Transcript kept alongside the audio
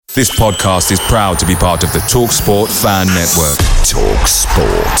This podcast is proud to be part of the TalkSport Fan Network.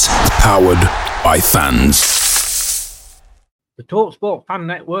 TalkSport. Powered by fans. The TalkSport Fan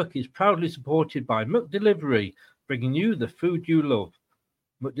Network is proudly supported by McDelivery, bringing you the food you love.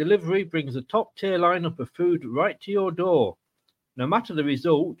 McDelivery brings a top-tier lineup of food right to your door. No matter the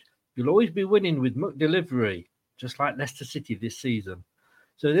result, you'll always be winning with McDelivery, just like Leicester City this season.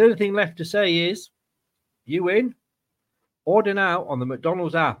 So the only thing left to say is, you win. Order now on the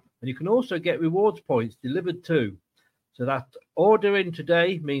McDonald's app, and you can also get rewards points delivered too. So that ordering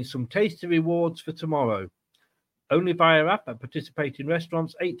today means some tasty rewards for tomorrow. Only via app at participating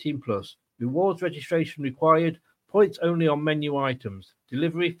restaurants, 18+. Rewards registration required. Points only on menu items.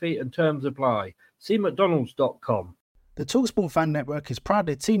 Delivery fee and terms apply. See mcdonalds.com. The TalkSport Fan Network is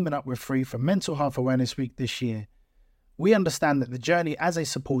proudly teaming up with Free for Mental Health Awareness Week this year. We understand that the journey as a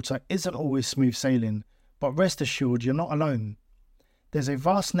supporter isn't always smooth sailing, but rest assured you're not alone. There's a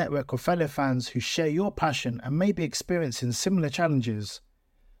vast network of fellow fans who share your passion and may be experiencing similar challenges.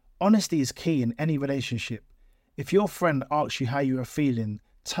 Honesty is key in any relationship. If your friend asks you how you are feeling,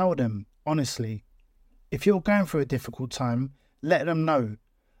 tell them honestly. If you're going through a difficult time, let them know.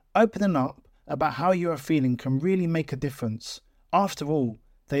 Opening up about how you are feeling can really make a difference. After all,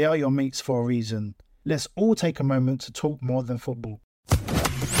 they are your mates for a reason. Let's all take a moment to talk more than football.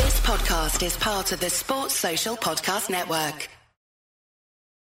 This podcast is part of the Sports Social Podcast Network.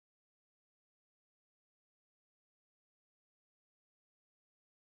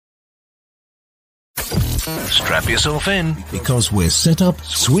 Strap yourself in, because we're set up,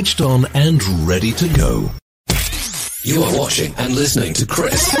 switched on, and ready to go. You are watching and listening to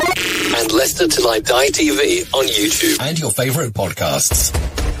Chris and Leicester Till I Die TV on YouTube and your favourite podcasts.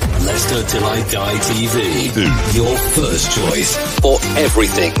 Leicester Till I Die TV, your first choice for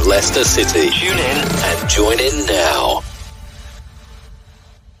everything Leicester City. Tune in and join in now.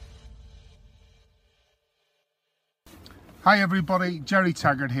 Hi everybody, Jerry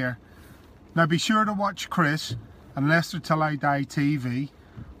Taggart here. Now be sure to watch Chris and Leicester Till I Die TV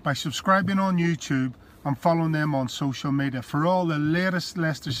by subscribing on YouTube and following them on social media for all the latest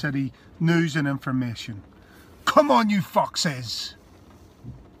Leicester City news and information. Come on, you foxes!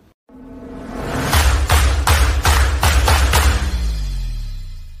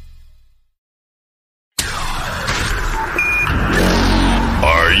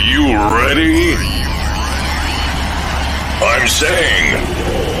 Are you ready? I'm saying,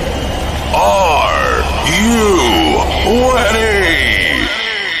 are you ready?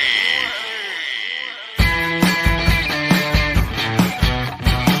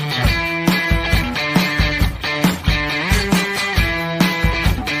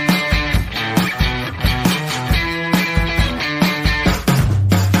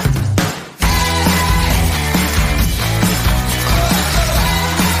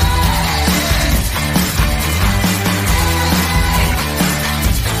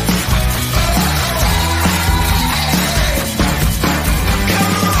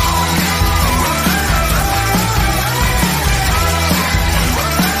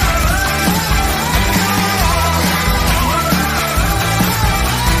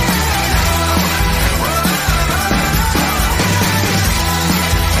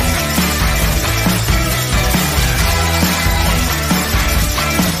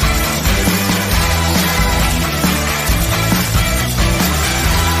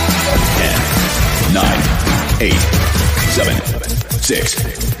 Six,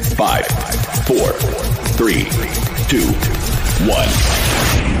 5, 4, 3, 2, 1.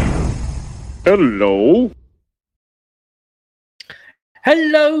 Hello?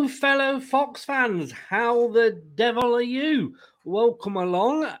 Hello, fellow Fox fans. How the devil are you? Welcome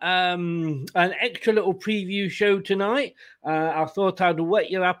along. An extra little preview show tonight. I thought I'd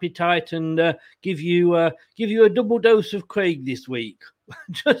whet your appetite and give you a double dose of Craig this week,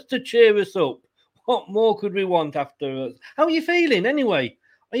 just to cheer us up. What more could we want after us? How are you feeling anyway?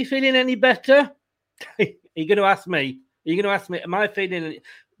 Are you feeling any better? Are you going to ask me? Am I feeling... Is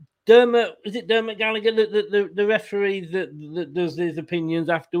it Dermot Gallagher, the referee that does his opinions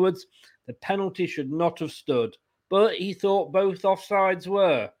afterwards? The penalty should not have stood, but he thought both offsides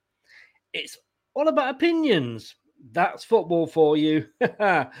were. It's all about opinions. That's football for you.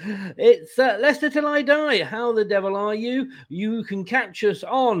 It's Leicester Till I Die. How the devil are you? You can catch us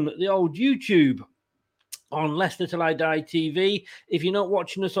on the old YouTube on Leicester Till I Die TV. If you're not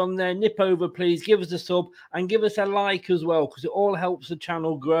watching us on there, nip over, please. Give us a sub and give us a like as well, because it all helps the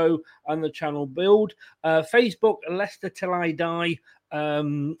channel grow and the channel build. Facebook, Leicester Till I Die,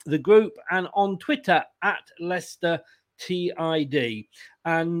 the group, and on Twitter at Leicester TID.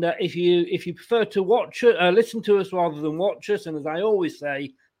 And if you prefer to listen to us rather than watch us, and as I always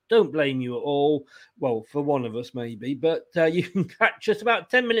say, don't blame you at all. Well, for one of us maybe, but you can catch us about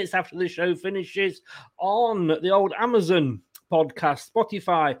 10 minutes after the show finishes on the old Amazon podcast,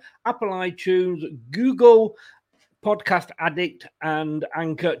 Spotify, Apple iTunes, Google Podcast Addict, and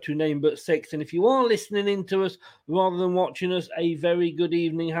Anchor, to name but 6. And if you are listening in to us rather than watching us, a very good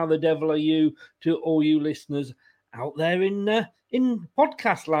evening. How the devil are you to all you listeners out there in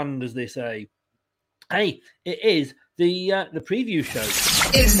podcast land, as they say. Hey, it is the preview show.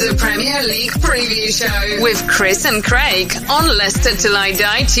 It's the Premier League preview show with Chris and Craig on Leicester Till I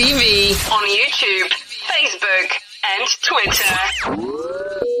Die TV on YouTube, Facebook, and Twitter.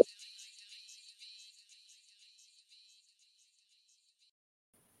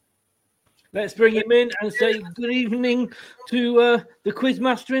 Let's bring him in and say good evening to the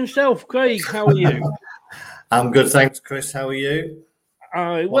quizmaster himself. Craig, how are you? I'm good, thanks, Chris. How are you?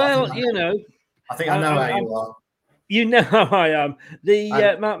 Well, you know. I think I know how you are. You know how I am.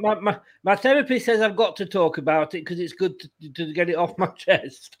 My therapist says I've got to talk about it because it's good to get it off my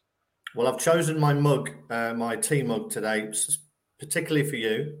chest. Well, I've chosen my mug, my tea mug today, particularly for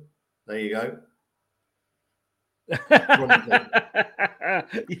you. There you go.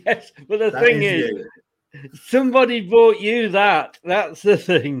 Yes, but the thing is, somebody bought you that. That's the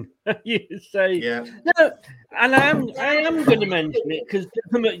thing. You say, yeah. No, and I am going to mention it because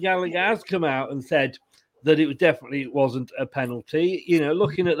Dermot Gallagher has come out and said that it wasn't a penalty. You know,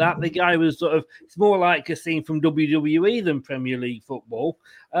 looking at that, the guy was sort of, it's more like a scene from WWE than Premier League football.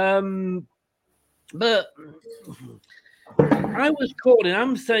 But I was calling,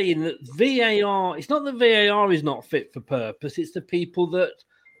 I'm saying that VAR, it's not that VAR is not fit for purpose, it's the people that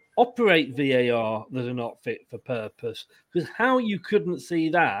operate VAR that are not fit for purpose. Because how you couldn't see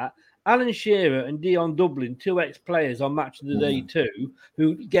that, Alan Shearer and Dion Dublin, 2 ex-players on Match of the Day 2,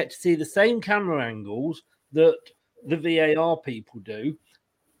 who get to see the same camera angles that the VAR people do,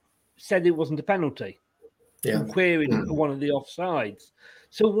 said it wasn't a penalty. Yeah. Queried one of the offsides.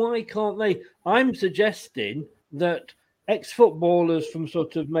 So why can't they? I'm suggesting that ex-footballers from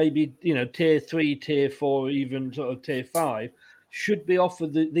sort of maybe, you know, tier 3, tier 4, even sort of tier 5 should be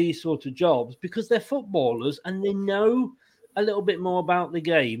offered these sort of jobs because they're footballers and they know a little bit more about the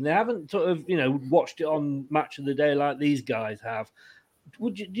game. They haven't sort of, you know, watched it on Match of the Day like these guys have.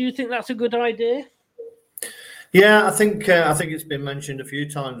 Do you think that's a good idea? Yeah, I think it's been mentioned a few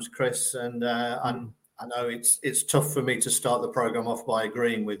times, Chris, and I know it's tough for me to start the program off by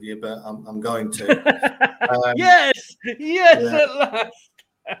agreeing with you, but I'm going to. Yes, yeah. At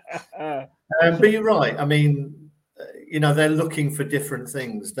last. But you're right. I mean, you know, they're looking for different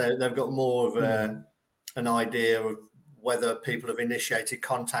things. They've got more of an idea of whether people have initiated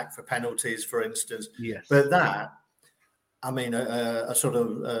contact for penalties, for instance. Yes. But that, I mean, a sort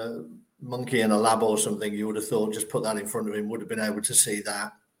of monkey in a lab or something, you would have thought just put that in front of him, would have been able to see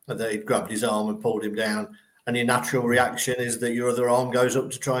that he'd grabbed his arm and pulled him down. And your natural reaction is that your other arm goes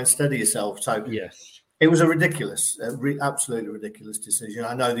up to try and steady yourself. So yes, it was a ridiculous, absolutely ridiculous decision.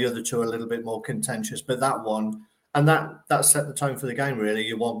 I know the other two are a little bit more contentious, but that one, and that set the tone for the game, really.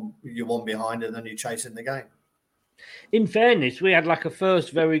 You're one behind and then you're chasing the game. In fairness, we had like a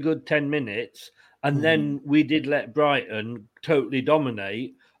first very good 10 minutes and then we did let Brighton totally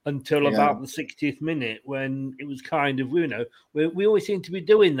dominate until about the 60th minute when it was kind of, you know, we always seem to be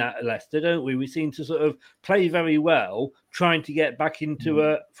doing that at Leicester, don't we? We seem to sort of play very well, trying to get back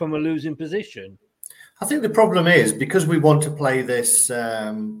into from a losing position. I think the problem is because we want to play this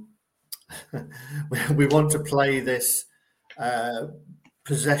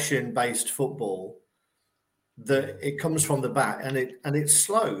possession-based football, that it comes from the back and it's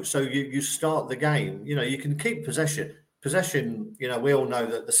slow. So you start the game, you know, you can keep possession. Possession, you know, we all know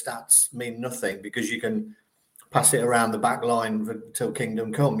that the stats mean nothing because you can pass it around the back line until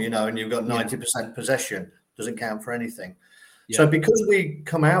kingdom come, you know, and you've got 90% possession, doesn't count for anything. Yeah. So because we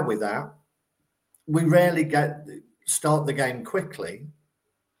come out with that, we rarely start the game quickly.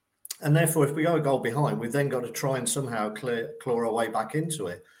 And therefore, if we go a goal behind, we've then got to try and somehow claw our way back into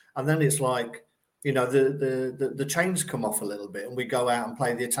it. And then it's like, you know, the chains come off a little bit and we go out and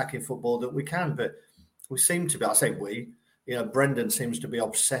play the attacking football that we can. But we seem to be, I say we, you know, Brendan seems to be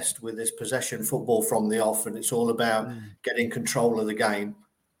obsessed with this possession football from the off, and it's all about getting control of the game.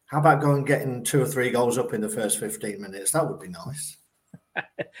 How about going getting 2 or 3 goals up in the first 15 minutes? That would be nice.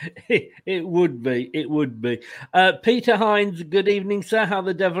 It would be. It would be. Peter Hines, good evening, sir. How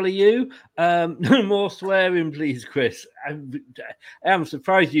the devil are you? No more swearing, please, Chris. I'm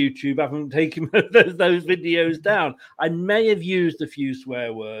surprised YouTube haven't taken those videos down. I may have used a few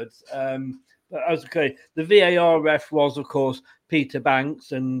swear words. But okay. The VAR ref was, of course, Peter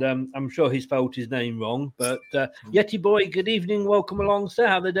Banks, and I'm sure he spelled his name wrong. But Yeti Boy, good evening. Welcome along, sir.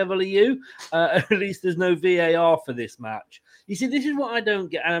 How the devil are you? At least there's no VAR for this match. You see, this is what I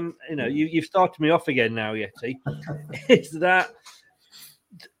don't get. You've started me off again now, Yeti. Is that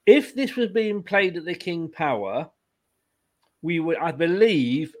if this was being played at the King Power, I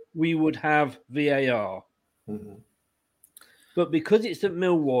believe we would have VAR. Mm-hmm. But because it's at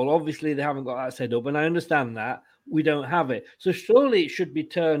Millwall, obviously they haven't got that set up, and I understand that. We don't have it. So surely it should be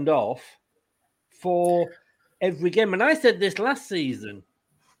turned off for every game. And I said this last season.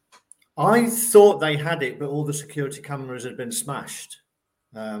 I thought they had it, but all the security cameras had been smashed.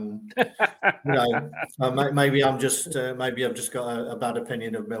 Maybe I've just got a bad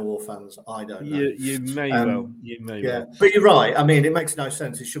opinion of Millwall fans. I don't know. You may well. Yeah, but you're right. I mean, it makes no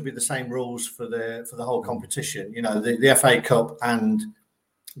sense. It should be the same rules for the whole competition. You know, the FA Cup and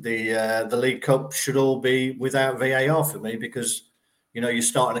the League Cup should all be without VAR for me, because you're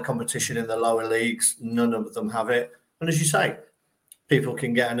starting a competition in the lower leagues. None of them have it, and as you say, people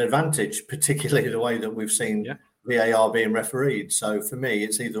can get an advantage, particularly the way that we've seen. Yeah. VAR being refereed. So for me,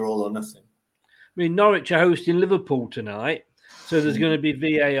 it's either all or nothing. I mean, Norwich are hosting Liverpool tonight, so there's going to be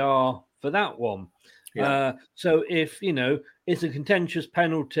VAR for that one. Yeah. So if, it's a contentious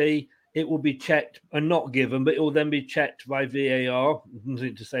penalty, it will be checked and not given, but it will then be checked by VAR.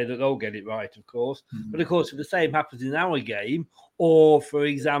 Nothing to say that they'll get it right, of course. Mm-hmm. But of course, if the same happens in our game, or for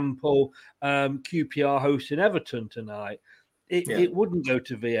example, QPR hosting Everton tonight, it wouldn't go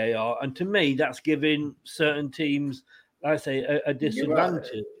to VAR, and to me, that's giving certain teams, I say, a disadvantage.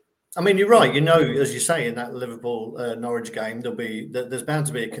 Right. I mean, you're right. As you say, in that Liverpool Norwich game, there's bound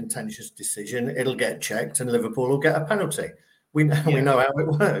to be a contentious decision. It'll get checked, and Liverpool will get a penalty. We know how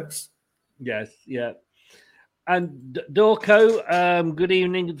it works. Yes, yeah. And Dorco, good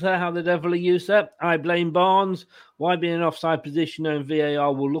evening, sir. How the devil are you, sir? I blame Barnes. Why be in an offside position and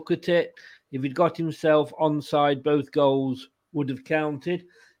VAR will look at it? If he'd got himself onside, both goals would have counted.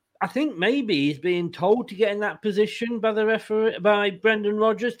 I think maybe he's being told to get in that position by the referee, by Brendan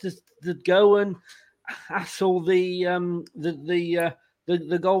Rodgers, to go and hassle the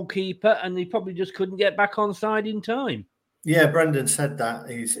goalkeeper, and he probably just couldn't get back onside in time. Yeah, Brendan said that.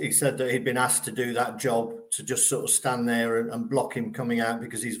 He said that he'd been asked to do that job, to just sort of stand there and block him coming out,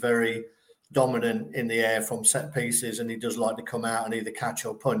 because he's very dominant in the air from set pieces, and he does like to come out and either catch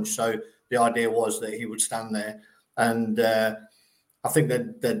or punch. So the idea was that he would stand there. And I think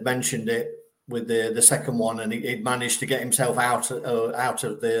they'd mentioned it with the second one, and he'd managed to get himself out of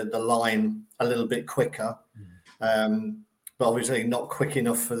the line a little bit quicker. But obviously not quick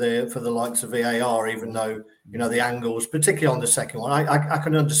enough for the likes of VAR, even though, the angles, particularly on the second one, I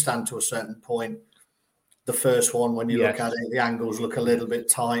can understand to a certain point. The first one, when you look at it, the angles look a little bit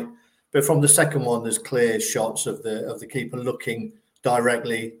tight. But from the second one, there's clear shots of the keeper looking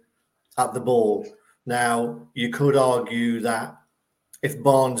directly at the ball. Now, you could argue that if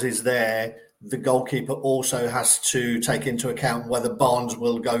Barnes is there, the goalkeeper also has to take into account whether Barnes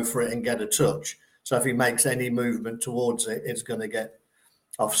will go for it and get a touch. So if he makes any movement towards it, it's going to get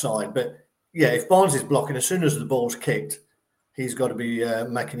offside. But yeah, if Barnes is blocking, as soon as the ball's kicked, he's got to be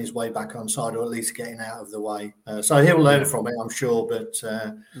making his way back onside, or at least getting out of the way. So he'll learn from it, I'm sure, but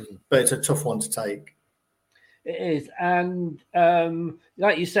it's a tough one to take. It is, and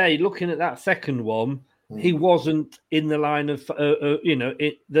like you say, looking at that second one, he wasn't in the line of,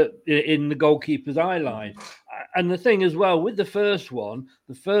 in the goalkeeper's eye line. And the thing as well with the first one,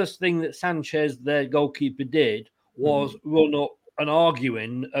 the first thing that Sanchez, their goalkeeper, did was run up and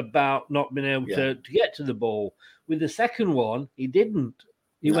arguing about not being able to get to the ball. With the second one, he didn't.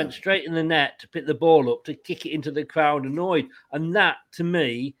 He went straight in the net to pick the ball up, to kick it into the crowd annoyed, and that, to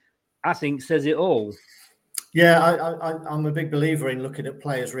me, I think says it all. Yeah, I'm a big believer in looking at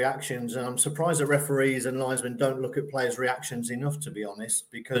players' reactions, and I'm surprised that referees and linesmen don't look at players' reactions enough, to be honest,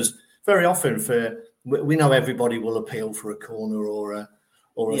 because very often we know everybody will appeal for a corner or a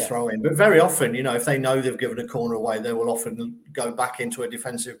throw-in, but very often, if they know they've given a corner away, they will often go back into a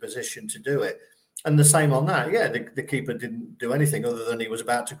defensive position to do it. And the same on that. Yeah, the keeper didn't do anything other than he was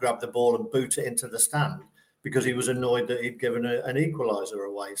about to grab the ball and boot it into the stand because he was annoyed that he'd given an equaliser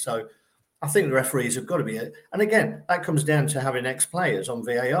away. So I think the referees have got to be, and again, that comes down to having ex-players on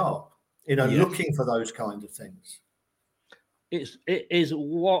VAR, looking for those kind of things. It is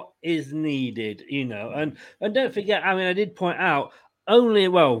what is needed, and don't forget, I did point out, I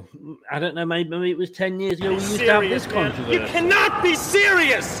don't know, maybe it was 10 years ago we used to have this controversy. You cannot be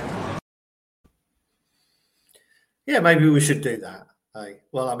serious! Yeah, maybe we should do that. Hey.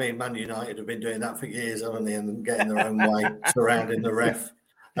 Well, Man United have been doing that for years, haven't they, and getting their own way surrounding the ref.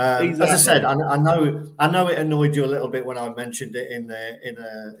 Exactly. As I said, I know it annoyed you a little bit when I mentioned it in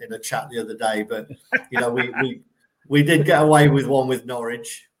a chat the other day, but we did get away with one with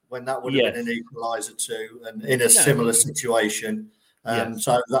Norwich when that would have been an equaliser too, and in a similar situation.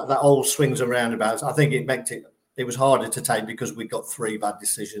 So that all swings and roundabouts. I think it was harder to take because we got 3 bad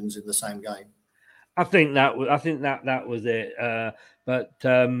decisions in the same game. I think that was it. But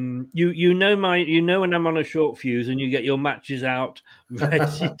you know when I'm on a short fuse and you get your matches out ready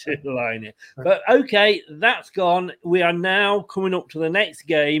to line it. But okay, that's gone. We are now coming up to the next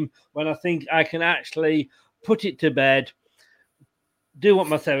game when I think I can actually put it to bed, do what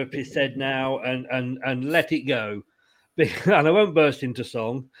my therapist said now, and let it go. And I won't burst into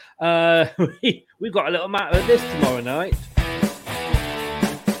song. We've got a little matter of this tomorrow night.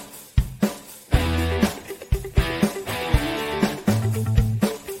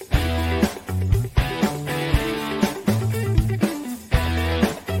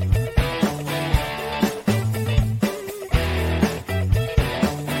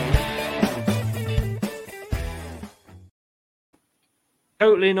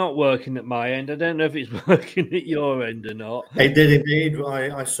 Totally not working at my end. I don't know if it's working at your end or not. It did indeed.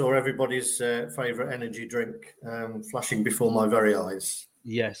 I saw everybody's favourite energy drink flashing before my very eyes.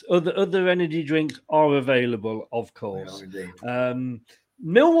 Yes, other energy drinks are available, of course. They are indeed.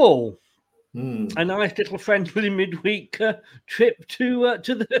 Millwall, a nice little friendly midweek trip to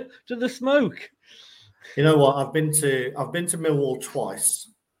the Smoke. You know what? I've been to Millwall twice,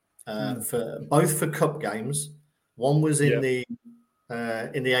 for cup games. One was in the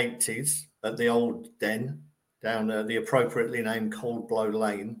 80s at the old Den down the appropriately named Cold Blow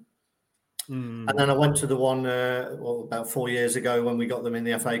Lane. And then I went to the one about 4 years ago when we got them in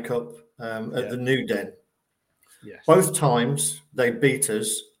the FA Cup at the New Den. Yes. Both times they beat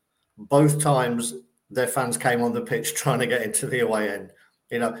us. Both times their fans came on the pitch trying to get into the away end.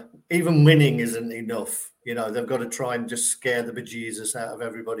 Even winning isn't enough. They've got to try and just scare the bejesus out of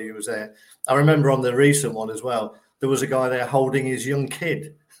everybody who was there. I remember on the recent one as well, there was a guy there holding his young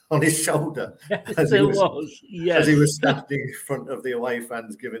kid on his shoulder as he was standing in front of the away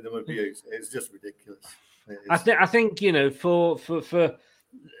fans giving them abuse. It's just ridiculous. I think for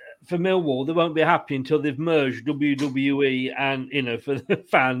Millwall, they won't be happy until they've merged WWE and for the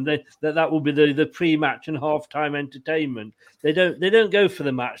fan that will be the pre-match and half-time entertainment. They don't go for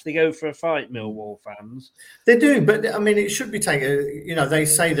the match; they go for a fight. Millwall fans, they do, but I mean, it should be taken. They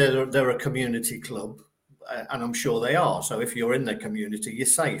say they're a community club. And I'm sure they are. So if you're in the community, you're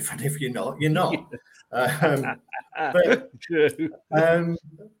safe. And if you're not, you're not. True.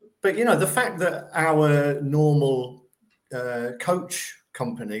 But the fact that our normal coach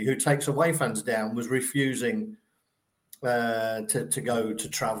company who takes away fans down was refusing to go to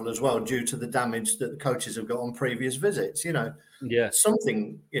travel as well due to the damage that the coaches have got on previous visits.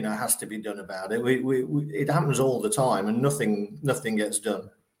 Something has to be done about it. It happens all the time, and nothing gets done.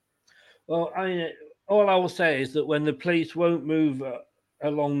 Well, all I will say is that when the police won't move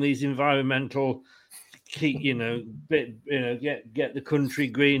along these environmental, get the country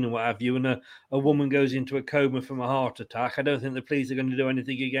green and what have you, and a woman goes into a coma from a heart attack, I don't think the police are going to do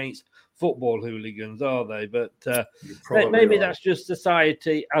anything against football hooligans, are they? But maybe that's just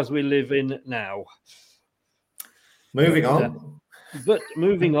society as we live in now. Moving on.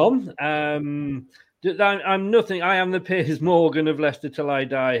 I'm nothing. I am the Piers Morgan of Leicester till I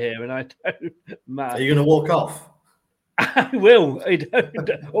die here, and I don't matter. Are you going to walk off? I will. It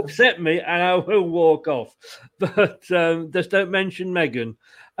don't upset me, and I will walk off. But just don't mention Meghan.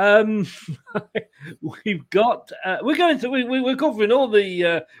 We've got. We're covering all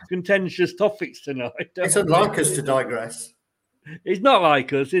the contentious topics tonight. It's unlike us to digress. It's not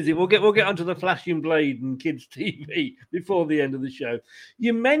like us, is it? We'll get onto the Flashing Blade and Kids TV before the end of the show.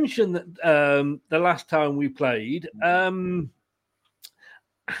 You mentioned that the last time we played.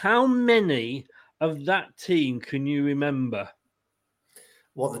 How many of that team can you remember?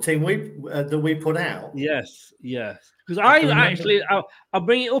 What, the team that we put out? Yes. Because I'll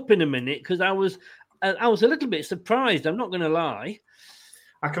bring it up in a minute because I was a little bit surprised. I'm not going to lie.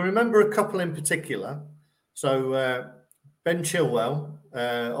 I can remember a couple in particular. So. Ben Chilwell,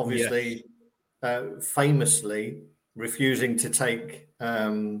 obviously, famously refusing to take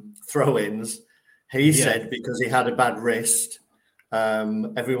throw-ins. He said because he had a bad wrist.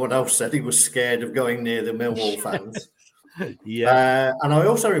 Everyone else said he was scared of going near the Millwall fans. And I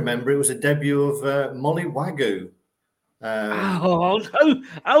also remember it was a debut of Molly Wagyu.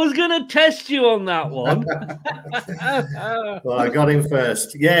 I was going to test you on that one. Well, I got him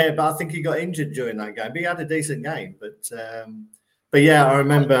first. Yeah, but I think he got injured during that game. But he had a decent game. But But yeah, I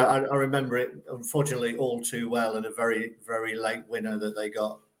remember it, unfortunately, all too well, and a very, very late winner that they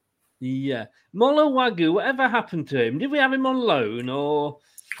got. Yeah. Molo Wagyu, whatever happened to him? Did we have him on loan or?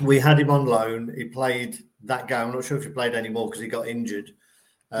 We had him on loan. He played that game. I'm not sure if he played anymore because he got injured.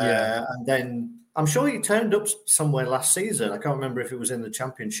 And then I'm sure he turned up somewhere last season. I can't remember if it was in the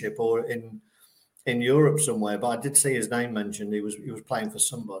Championship or in Europe somewhere, but I did see his name mentioned. He was playing for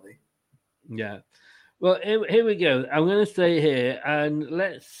somebody. Yeah. Well, here we go. I'm going to stay here and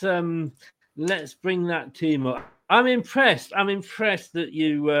let's bring that team up. I'm impressed that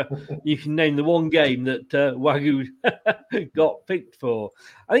you can name the one game that Wagyu got picked for.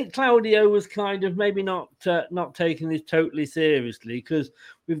 I think Claudio was kind of maybe not taking this totally seriously, because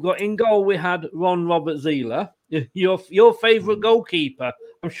we've got in goal, we had Ron Robert-Zieler, your favourite goalkeeper.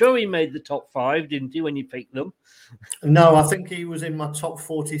 I'm sure he made the top 5, didn't he, when you picked them? No, I think he was in my top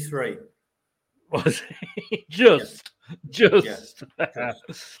 43. Was he? Just.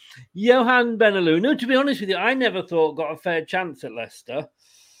 Johan Benalou. No, to be honest with you, I never thought got a fair chance at Leicester.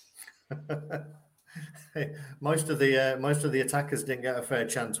 Most of the attackers didn't get a fair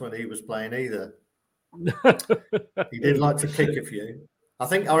chance when he was playing either. He did like to kick a few. I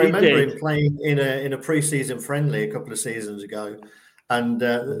think I remember him playing in a pre-season friendly a couple of seasons ago, and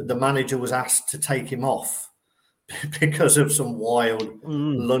the manager was asked to take him off because of some wild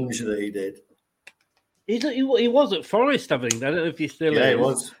lunge that he did. He was at Forest, I think. I don't know if he still is. Yeah, he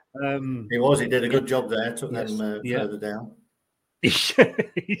was. He was. He did a good job there. Took them further down. He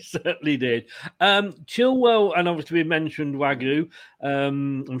certainly did. Chilwell, and obviously we mentioned Wagyu,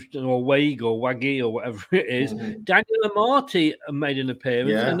 or Wag or Waggy or whatever it is. Mm-hmm. Daniel Amati made an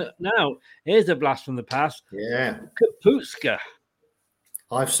appearance. Yeah. And now, here's a blast from the past. Yeah. Kapustka.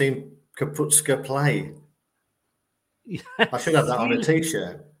 I've seen Kapustka play. Yes. I should have that on a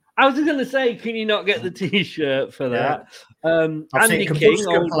T-shirt. I was just going to say, can you not get the T-shirt for that? Yeah. I've seen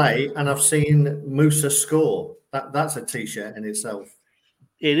Kapustka play, and I've seen Musa score. That's a T-shirt in itself.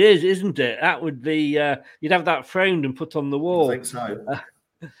 It is, isn't it? That would be. You'd have that framed and put on the wall. I think so.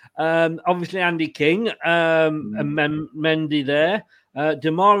 Obviously, Andy King and Mendy there.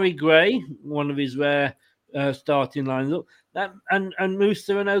 Damari Gray, one of his rare starting lineup. And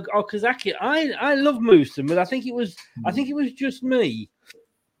Musa and Okazaki. I love Musa, but I think it was just me.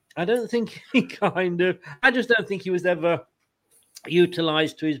 I don't think I just don't think he was ever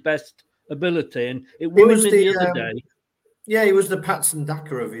utilised to his best ability, and it worried me the other day. Yeah, he was the Patson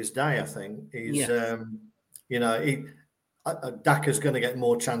Daka of his day. I think he's, Daka's going to get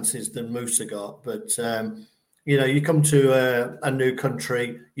more chances than Musa got, but you come to a new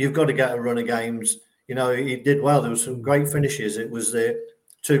country, you've got to get a run of games. He did well. There were some great finishes. It was the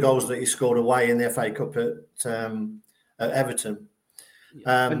 2 goals that he scored away in the FA Cup at Everton.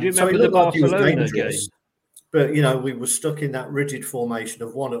 And do you remember the Barcelona game? But we were stuck in that rigid formation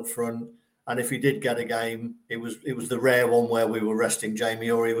of one up front, and if he did get a game, it was the rare one where we were resting Jamie,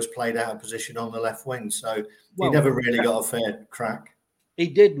 or he was played out of position on the left wing. So he never really got a fair crack. He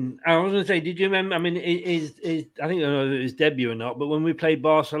didn't. I was going to say, did you remember? I mean, I think I don't know if it was debut or not, but when we played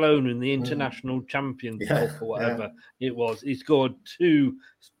Barcelona in the International Champions Cup or whatever it was, he scored 2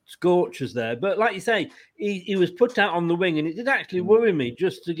 scorchers there. But like you say, he was put out on the wing, and it did actually worry me,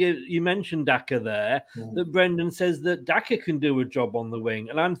 just to give, you mentioned Daka there, that Brendan says that Daka can do a job on the wing,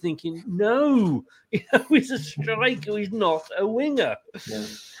 and I'm thinking, no, he's a striker, he's not a winger. Yeah.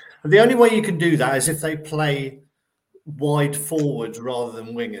 The only way you can do that is if they play wide forwards rather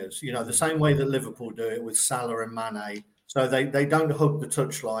than wingers, the same way that Liverpool do it with Salah and Mane. So they don't hug the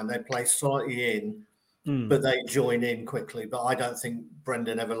touchline, they play slightly in, but they join in quickly. But I don't think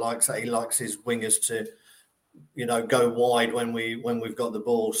Brendan ever likes that. He likes his wingers to, go wide when we've got the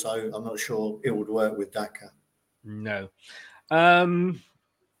ball. So I'm not sure it would work with Daka. No.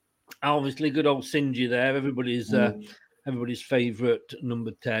 Obviously, good old Sinji there. Everybody's favourite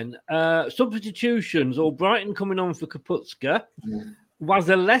number 10. Substitutions: Albrighton coming on for Kapustka.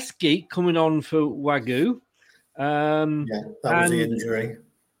 Wasilewski coming on for Wagyu. That was the injury.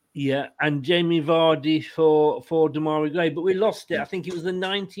 Yeah, and Jamie Vardy for Damari Gray, but we lost it. I think it was the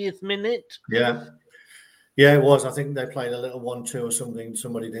 90th minute. Yeah, it was. I think they played a little 1-2 or something.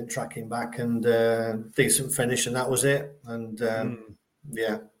 Somebody didn't track him back, and decent finish, and that was it. And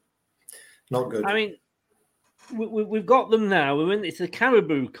not good. I mean, we've got them now. It's the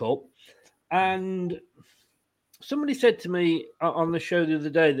Carabao Cup, and somebody said to me on the show the other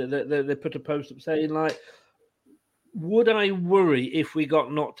day that they put a post up saying, like, would I worry if we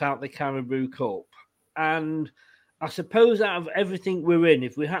got knocked out the Carabao Cup? And I suppose out of everything we're in,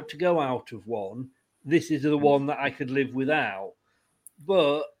 if we had to go out of one, this is the one that I could live without.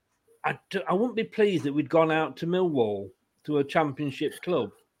 But I wouldn't be pleased that we'd gone out to Millwall. to a championship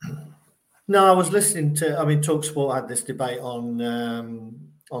club? No, I was listening to. I mean, TalkSport had this debate on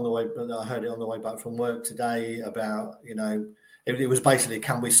the way. I heard it on the way back from work today about it was basically,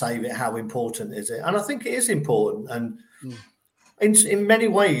 can we save it? How important is it? And I think it is important. And in many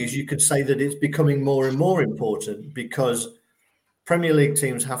ways, you could say that it's becoming more and more important because Premier League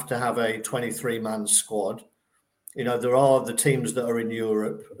teams have to have a 23-man squad. There are the teams that are in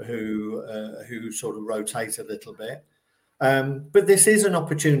Europe who sort of rotate a little bit. But this is an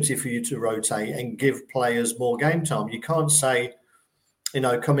opportunity for you to rotate and give players more game time. You can't say,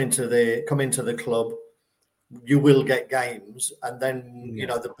 come into the club, you will get games, and then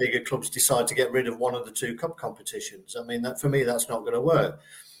the bigger clubs decide to get rid of one of the two cup competitions. I mean, for me, that's not going to work.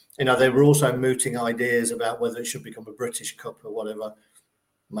 They were also mooting ideas about whether it should become a British Cup or whatever.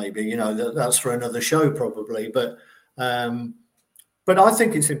 Maybe that's for another show probably, but I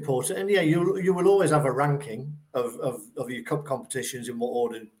think it's important. And you will always have a ranking of your cup competitions. In what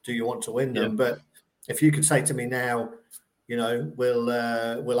order do you want to win them? But if you could say to me now, we'll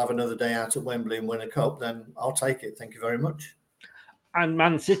have another day out at Wembley and win a cup, then I'll take it. Thank you very much. And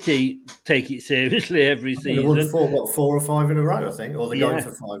Man City take it seriously every season. They won 4 or 5 in a row, I think, or they're going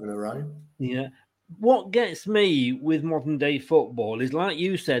for 5 in a row. Yeah. What gets me with modern day football is, like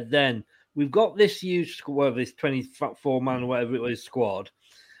you said, then we've got this huge squad, this 24-man, whatever it was, squad,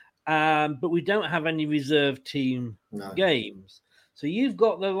 but we don't have any reserve team games. So you've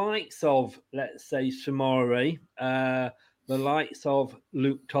got the likes of, let's say, Soumaré, the likes of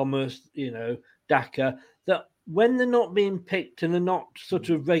Luke Thomas, Daka, that when they're not being picked and they're not sort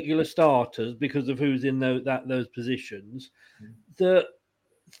of regular starters because of who's in those positions, they're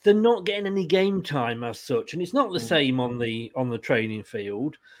not getting any game time as such, and it's not the same on the training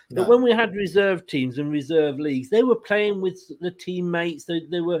field. But when we had reserve teams and reserve leagues, they were playing with the teammates.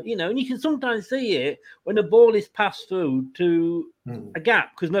 They were, and you can sometimes see it when a ball is passed through to a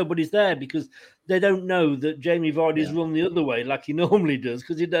gap because nobody's there, because they don't know that Jamie Vardy's run the other way like he normally does,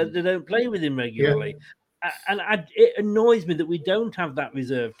 because they don't play with him regularly. And it annoys me that we don't have that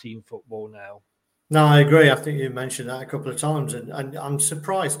reserve team football now. No, I agree. I think you mentioned that a couple of times, and I'm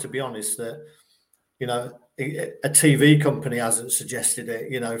surprised, to be honest, that a TV company hasn't suggested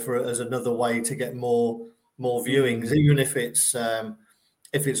it. As another way to get more viewings, even if it's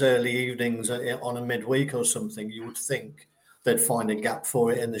early evenings on a midweek or something. You would think they'd find a gap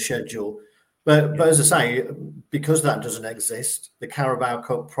for it in the schedule, but as I say, because that doesn't exist, the Carabao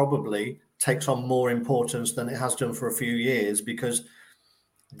Cup probably takes on more importance than it has done for a few years, because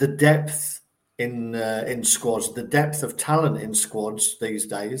the depth in squads, the depth of talent in squads these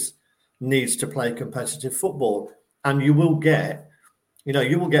days needs to play competitive football. And you will get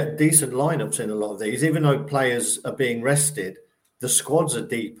decent lineups in a lot of these, even though players are being rested. The squads are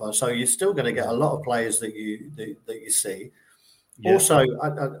deeper, so you're still going to get a lot of players that you see. Yeah. Also,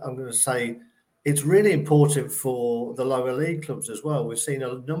 I'm going to say it's really important for the lower league clubs as well. We've seen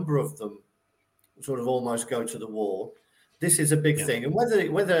a number of them sort of almost go to the wall. This is a big thing, and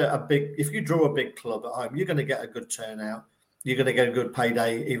if you draw a big club at home, you're going to get a good turnout. You're going to get a good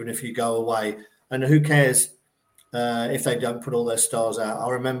payday, even if you go away. And who cares if they don't put all their stars out? I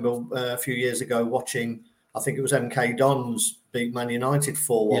remember a few years ago watching, I think it was MK Dons beat Man United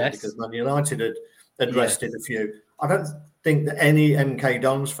 4-1 because Man United had rested a few. I don't think that any MK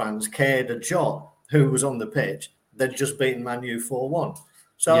Dons fans cared a jot who was on the pitch. They'd just beaten Man U 4-1.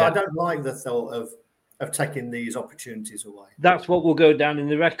 So I don't like the thought of taking these opportunities away. That's what will go down in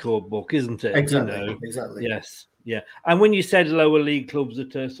the record book, isn't it? Exactly. Exactly. Yes. Yeah. And when you said lower league clubs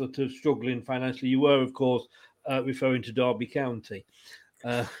that are sort of struggling financially, you were, of course, referring to Derby County.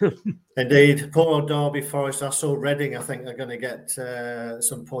 Indeed. Poor old Derby Forest. I saw Reading, I think, are going to get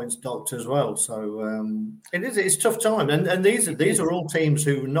some points docked as well. So it's tough time. And these are all teams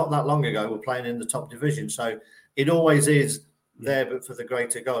who not that long ago were playing in the top division. So it always is there, but for the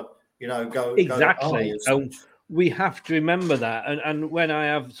greater God. Go exactly. We have to remember that. And when I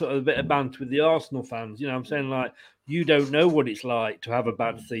have sort of a bit of banter with the Arsenal fans, I'm saying, like, you don't know what it's like to have a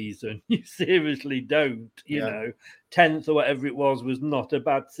bad season. You seriously don't. You know, 10th or whatever it was not a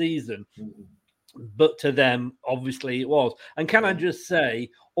bad season. But to them, obviously, it was. And can I just say,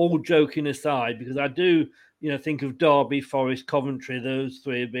 all joking aside, because I do, think of Derby, Forest, Coventry, those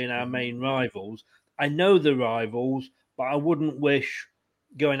three being our main rivals. I know the rivals, but I wouldn't wish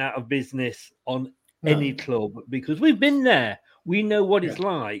going out of business on any club, because we've been there. We know what it's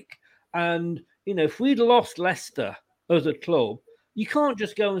like. And, if we'd lost Leicester as a club, you can't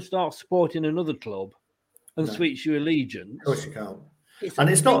just go and start supporting another club and switch your allegiance. Of course you can't. It's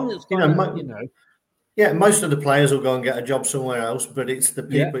not, Yeah, most of the players will go and get a job somewhere else, but it's the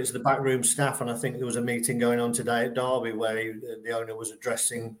people, it's the backroom staff. And I think there was a meeting going on today at Derby where the owner was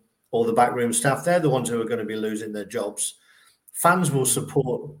addressing all the backroom staff. They're the ones who are going to be losing their jobs. Fans will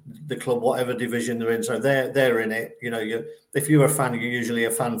support the club, whatever division they're in. So they're in it. You know, if you're a fan, you're usually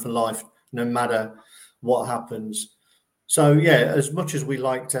a fan for life, no matter what happens. So yeah, as much as we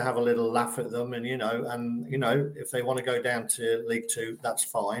like to have a little laugh at them, and if they want to go down to League Two, that's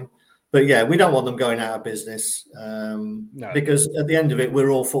fine. But yeah, we don't want them going out of business because at the end of it, we're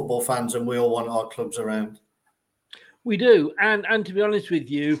all football fans and we all want our clubs around. We do. And to be honest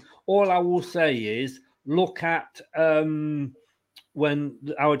with you, all I will say is look at when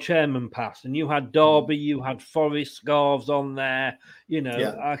our chairman passed and you had Derby, you had Forest scarves on there.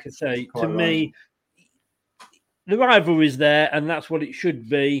 Like I say, to me, the rivalry is there and that's what it should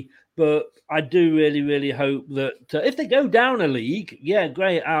be. But I do really, really hope that if they go down a league, yeah,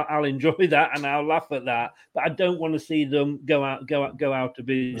 great. I'll enjoy that and I'll laugh at that. But I don't want to see them go out of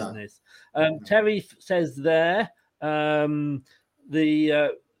business. No. Terry says there, the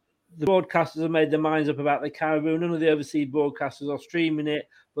broadcasters have made their minds up about the Caribou. None of the overseas broadcasters are streaming it,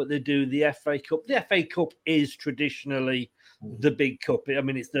 but they do the FA Cup. The FA Cup is traditionally the big cup. I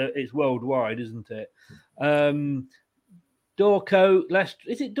mean, it's worldwide, isn't it? Dorco, Leicester,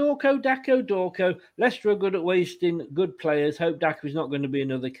 is it Dorco? Leicester are good at wasting good players. Hope Daka is not going to be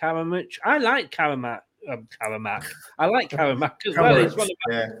another Karamak. I like Karamak. I like Karamak as well. It's one of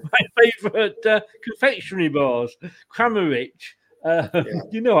my favourite confectionery bars. Kramaric.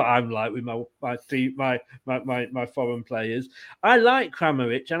 You know what I'm like with my foreign players. I like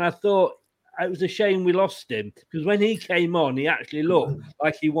Kramaric, and I thought it was a shame we lost him because when he came on, he actually looked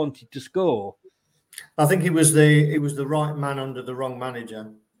like he wanted to score. I think he was the right man under the wrong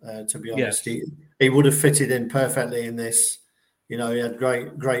manager. To be honest, he would have fitted in perfectly in this. You know, he had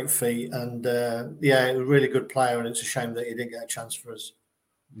great feet, and a really good player. And it's a shame that he didn't get a chance for us.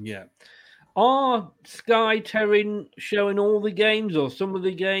 Yeah, are Sky Terry showing all the games or some of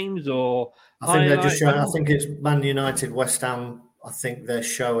the games, or I think they're just showing. I think it's Man United, West Ham. I think they're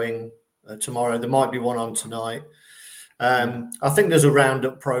showing tomorrow. There might be one on tonight. I think there's a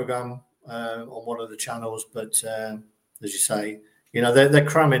roundup program on one of the channels, but as you say, they're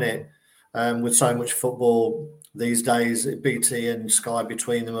cramming it with so much football these days. BT and Sky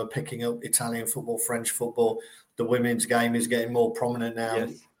between them are picking up Italian football, French football. The women's game is getting more prominent now.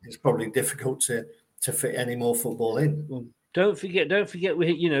 Yes. It's probably difficult to fit any more football in. Well, don't forget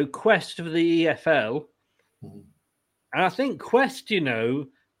we Quest for the EFL, and I think Quest,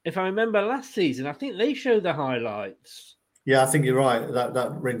 if I remember last season, I think they show the highlights. Yeah, I think you're right.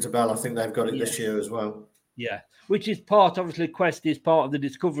 That rings a bell. I think they've got it this year as well. Yeah, which is obviously, Quest is part of the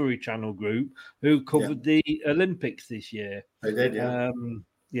Discovery Channel group who covered the Olympics this year. They did,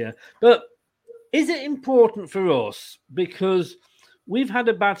 yeah. But is it important for us? Because we've had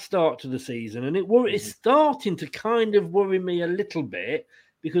a bad start to the season and it's starting to kind of worry me a little bit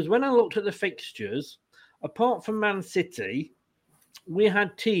because when I looked at the fixtures, apart from Man City, we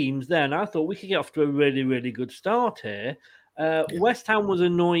had teams there, and I thought we could get off to a really, really good start here. West Ham was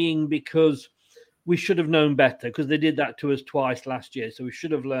annoying because we should have known better because they did that to us twice last year, so we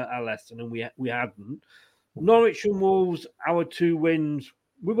should have learnt our lesson, and we hadn't. Norwich and Wolves, our 2 wins,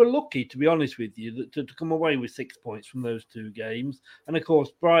 we were lucky, to be honest with you, to come away with 6 points from those 2 games. And, of course,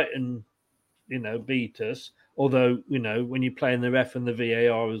 Brighton, beat us. Although, when you play in the ref and the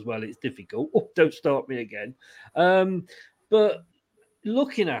VAR as well, it's difficult. Oh, don't start me again. But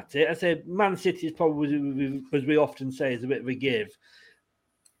looking at it, I said Man City is probably, as we often say, is a bit of a give.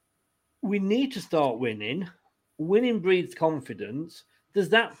 We need to start winning. Winning breeds confidence. Does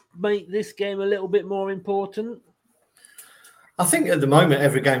that make this game a little bit more important? I think at the moment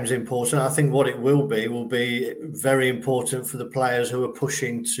every game is important. I think what it will be very important for the players who are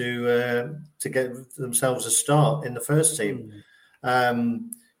pushing to get themselves a start in the first team.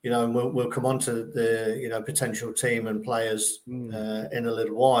 We'll come on to the potential team and players in a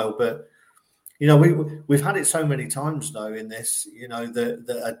little while, but we've had it so many times though in this,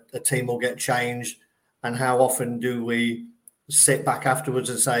 that a team will get changed, and how often do we sit back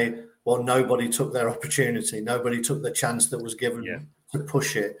afterwards and say, well, nobody took their opportunity, nobody took the chance that was given to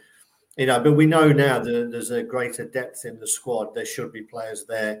push it, but we know now that there's a greater depth in the squad. There should be players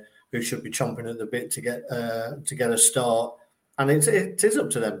there who should be chomping at the bit to get a start. And it is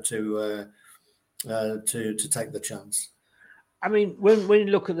up to them to take the chance. I mean, when you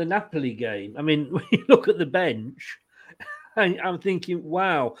look at the Napoli game, when you look at the bench, I'm thinking,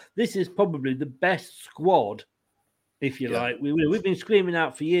 wow, this is probably the best squad, if you like. We've been screaming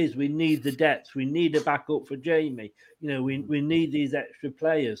out for years, we need the depth, we need a backup for Jamie. We need these extra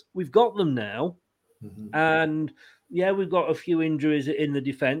players. We've got them now. And yeah, we've got a few injuries in the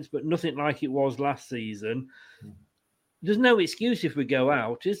defence, but nothing like it was last season. There's no excuse if we go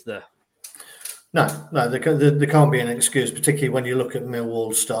out, is there? No, there can't be an excuse, particularly when you look at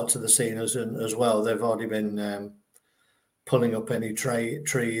Millwall's start to the season as well. They've already been pulling up any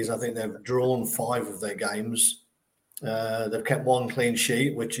trees. I think they've drawn 5 of their games. They've kept 1 clean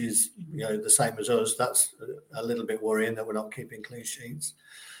sheet, which is the same as us. That's a little bit worrying that we're not keeping clean sheets.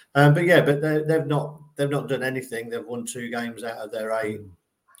 But they've not done anything. They've won 2 games out of their 8.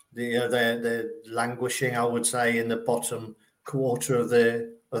 They're languishing, I would say, in the bottom quarter of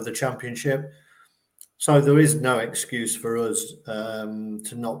the championship. So there is no excuse for us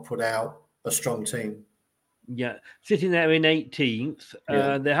to not put out a strong team. Yeah, sitting there in 18th,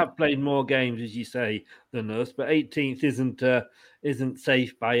 they have played more games, as you say, than us, but 18th isn't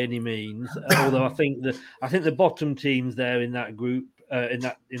safe by any means. Although I think the bottom teams there in that group, in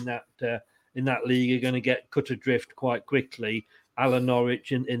that league, are going to get cut adrift quite quickly. Alan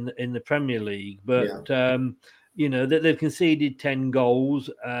Norwich in the Premier League, but they've conceded 10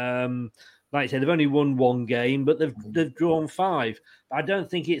 goals. Like I said, they've only won 1 game, but they've drawn 5. I don't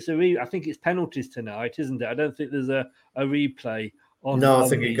think it's I think it's penalties tonight, isn't it? I don't think there's a replay on. No, I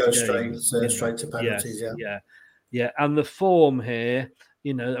think it goes straight to penalties. Yeah. And the form here,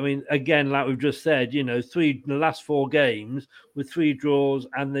 again, like we've just said, the last 4 games with 3 draws,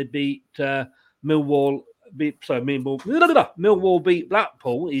 and they beat Millwall beat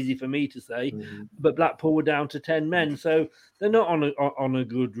Blackpool, easy for me to say, but Blackpool were down to 10 men, so they're not on a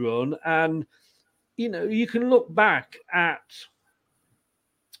good run. And you can look back at,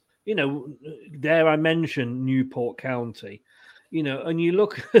 there I mentioned Newport County, and you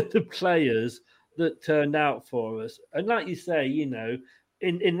look at the players that turned out for us, and like you say, in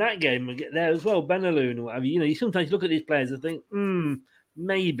that game there as well, Benaloon or whatever, you sometimes look at these players and think,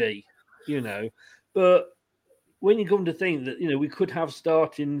 maybe, but when you come to think that, we could have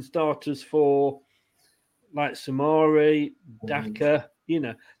starters for like Samari, Daka,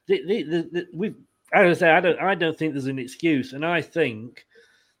 we've, as I say, I don't think there's an excuse. And I think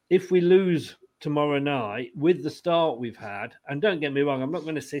if we lose tomorrow night with the start we've had, and don't get me wrong, I'm not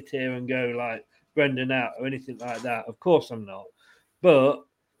going to sit here and go like Brendan out or anything like that. Of course I'm not. But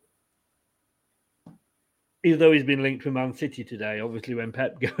even though he's been linked to Man City today, obviously when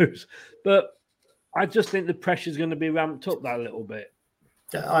Pep goes, but I just think the pressure's going to be ramped up that little bit.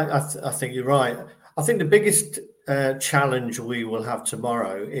 I think you're right. I think the biggest challenge we will have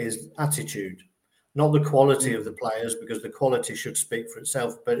tomorrow is attitude, not the quality of the players, because the quality should speak for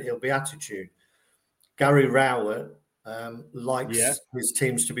itself, but it'll be attitude. Gary Rowett likes his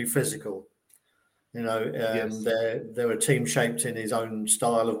teams to be physical. They're a team shaped in his own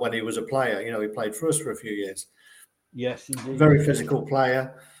style of when he was a player. He played for us for a few years. Yes, indeed. Very physical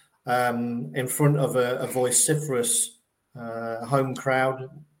player. In front of a vociferous home crowd,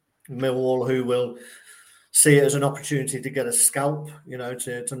 Millwall, who will see it as an opportunity to get a scalp,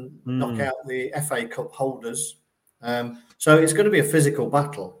 to knock out the FA Cup holders. So it's going to be a physical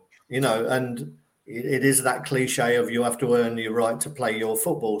battle, and it is that cliche of you have to earn your right to play your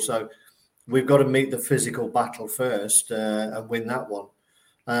football. So we've got to meet the physical battle first and win that one.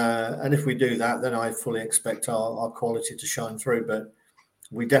 And if we do that, then I fully expect our quality to shine through. But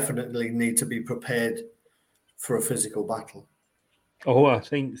we definitely need to be prepared for a physical battle. Oh, I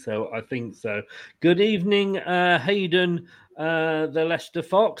think so. Good evening, Hayden, the Leicester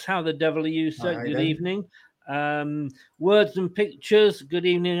Fox. How the devil are you, sir? Hi, good Hayden. Evening. Words and pictures. Good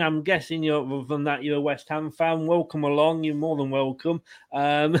evening. I'm guessing you're a West Ham fan. Welcome along. You're more than welcome.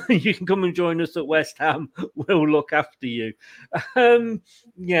 You can come and join us at West Ham. We'll look after you.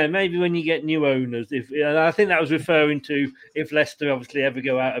 Maybe when you get new owners. I think that was referring to if Leicester obviously ever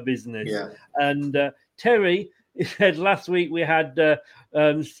go out of business. Yeah. And Terry said last week we had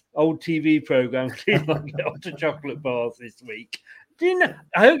old TV programs. Please not get onto chocolate bars this week. I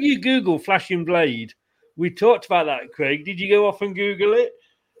hope you Google Flashing Blade. We talked about that, Craig. Did you go off and Google it?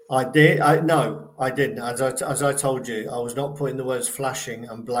 I did. No, I didn't. As I told you, I was not putting the words flashing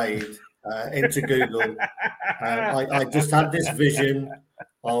and blade into Google. I just had this vision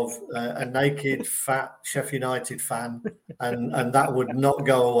of a naked, fat Sheffield United fan, and that would not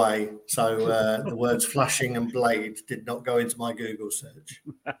go away. So the words flashing and blade did not go into my Google search.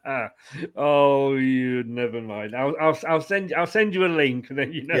 Oh, you never mind. I'll send you a link, and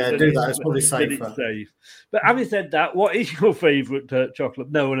then do that. It's probably safer. It's safe. But having said that, what is your favourite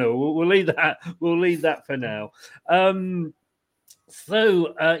chocolate? No, we'll leave that. We'll leave that for now.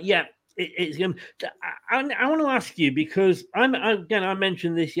 It's going. I want to ask you because I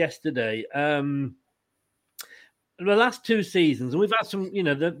mentioned this yesterday. The last 2 seasons, and we've had some,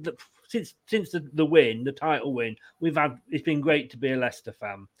 since the win, the title win, it's been great to be a Leicester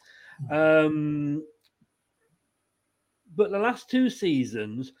fan. But the last 2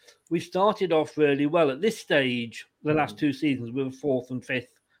 seasons, we started off really well. At this stage, the last 2 seasons, we were 4th and 5th,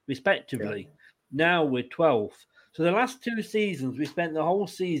 respectively. Yeah. Now we're 12th. So the last 2 seasons, we spent the whole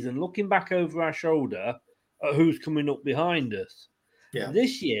season looking back over our shoulder at who's coming up behind us. Yeah.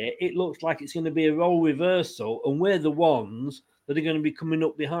 This year, it looks like it's going to be a role reversal, and we're the ones that are going to be coming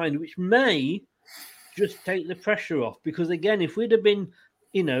up behind, which may just take the pressure off. Because, again, if we'd have been,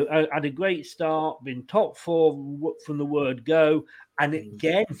 had a great start, been top 4 from the word go, and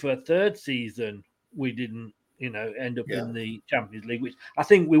again, for a 3rd season, we didn't, end up in the Champions League, which I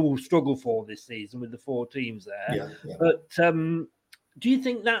think we will struggle for this season with the 4 teams there. Yeah. But do you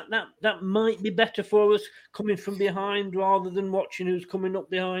think that might be better for us coming from behind rather than watching who's coming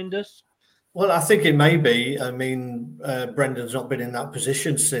up behind us? Well, I think it may be. I mean, Brendan's not been in that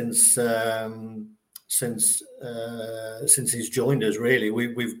position since he's joined us. Really,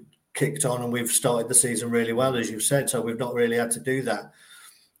 we've kicked on and we've started the season really well, as you've said. So we've not really had to do that.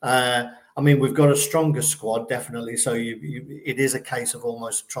 I mean, we've got a stronger squad, definitely. So it is a case of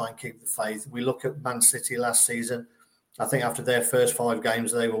almost try and keep the faith. We look at Man City last season. I think after their first 5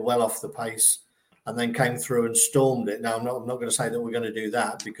 games, they were well off the pace and then came through and stormed it. Now, I'm not going to say that we're going to do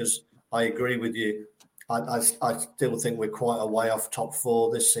that, because I agree with you. I still think we're quite a way off top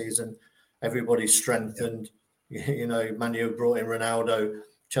 4 this season. Everybody's strengthened. Man U brought in Ronaldo.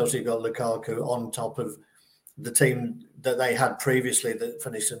 Chelsea got Lukaku on top of the team that they had previously that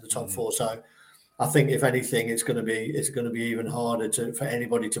finished in the top 4. So I think, if anything, it's going to be even harder for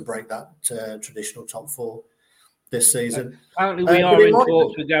anybody to break that traditional top 4 this season. Apparently, we are in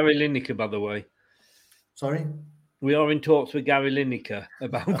talks with Gary Lineker, by the way. Sorry? We are in talks with Gary Lineker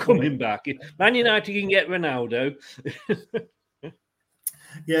about coming back. If Man United can get Ronaldo.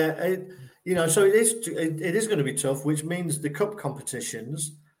 Yeah, so it is going to be tough, which means the cup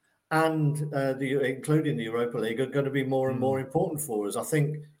competitions and including the Europa League are going to be more and more important for us. I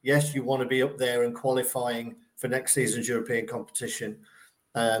think, yes, you want to be up there and qualifying for next season's European competition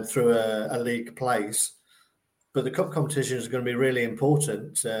through a league place, but the cup competition is going to be really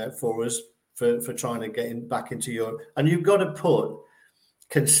important for us for trying to get back into Europe. And you've got to put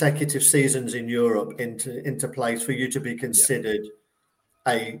consecutive seasons in Europe into place for you to be considered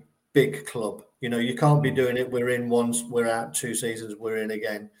a big club. You can't be doing it. We're in once, we're out 2 seasons, we're in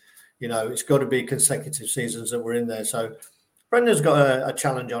again. It's got to be consecutive seasons that we're in there. So Brendan's got a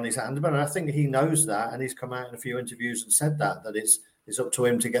challenge on his hand, but I think he knows that, and he's come out in a few interviews and said that it's up to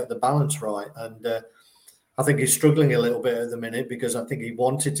him to get the balance right. And I think he's struggling a little bit at the minute, because I think he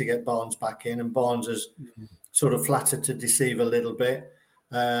wanted to get Barnes back in, and Barnes has sort of flattered to deceive a little bit.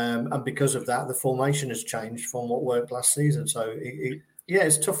 And because of that, the formation has changed from what worked last season. So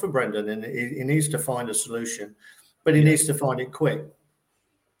it's tough for Brendan, and he needs to find a solution, but he needs to find it quick.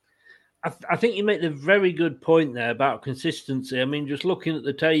 I think you make a very good point there about consistency. I mean, just looking at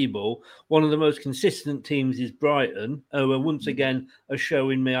the table, one of the most consistent teams is Brighton, who are once again are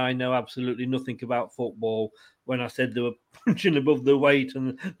showing me I know absolutely nothing about football. When I said they were punching above their weight,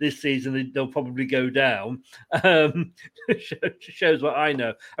 and this season they'll probably go down, shows what I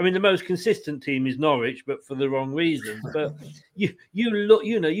know. I mean, the most consistent team is Norwich, but for the wrong reasons. But you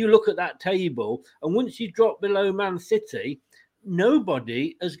look at that table, and once you drop below Man City,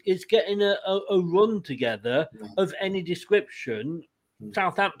 nobody is getting a run together of any description.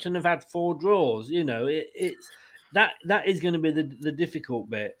 Southampton have had 4 draws. It's that is going to be the difficult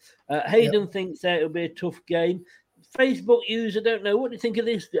bit. Hayden thinks that it'll be a tough game. Facebook user, don't know. What do you think of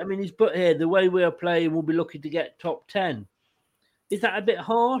this? I mean, he's put here, the way we are playing, we'll be looking to get top 10. Is that a bit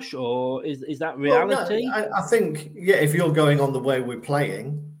harsh, or is that reality? Well, no, I think, if you're going on the way we're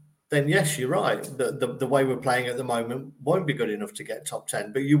playing, then yes, you're right. The way we're playing at the moment won't be good enough to get top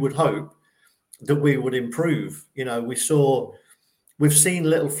 10, but you would hope that we would improve. We've seen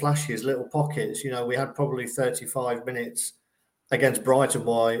little flashes, little pockets. We had probably 35 minutes against Brighton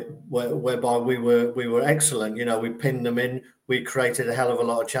whereby we were excellent. We pinned them in, we created a hell of a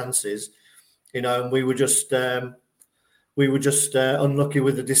lot of chances, and we were just unlucky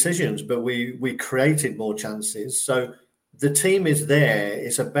with the decisions, but we created more chances. So the team is there.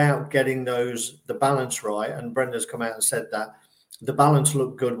 It's about getting the balance right. And Brendan's come out and said that the balance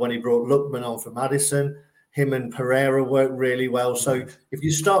looked good when he brought Lookman on for Maddison. Him and Pereira worked really well. So if you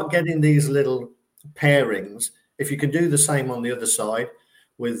start getting these little pairings, if you can do the same on the other side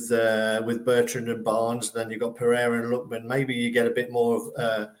with Bertrand and Barnes, then you've got Pereira and Lookman, maybe you get a bit more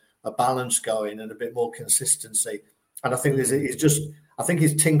of a balance going and a bit more consistency. And I think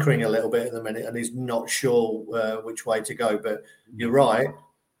he's tinkering a little bit at the minute, and he's not sure which way to go. But you're right.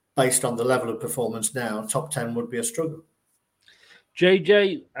 based on the level of performance now, top 10 would be a struggle.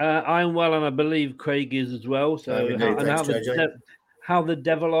 JJ, I'm well, and I believe Craig is as well. So, how the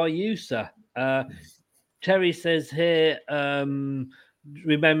devil are you, sir? Terry says here,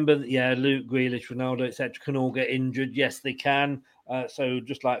 remember, Luke Grealish, Ronaldo, etc., can all get injured. Yes, they can. So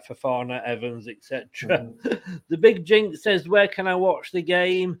just like Fofana, Evans, etc. The Big Jinx says, where can I watch the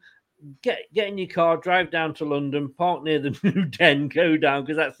game? Get in your car, drive down to London, park near the New Den, go down,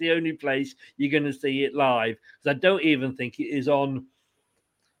 because that's the only place you're going to see it live. Because I don't even think it is on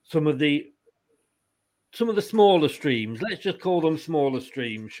some of the smaller streams. Let's just call them smaller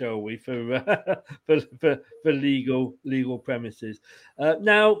streams, shall we, for legal premises.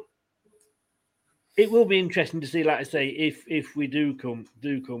 Now, it will be interesting to see, like I say, if we do come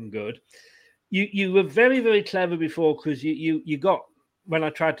good. You were very, very clever before, because you got, when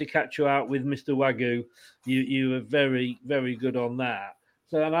I tried to catch you out with Mr. Wagyu, you were very, very good on that.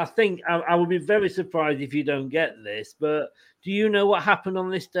 So, and I think I would be very surprised if you don't get this, but do you know what happened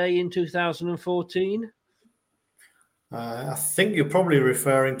on this day in 2014? I think you're probably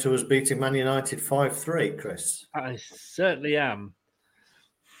referring to us beating Man United 5-3, Chris. I certainly am.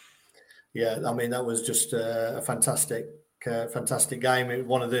 Yeah, I mean, that was just a fantastic game.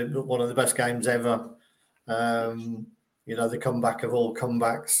 One of the best games ever. The comeback of all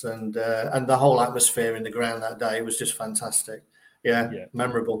comebacks, and the whole atmosphere in the ground that day was just fantastic. Yeah.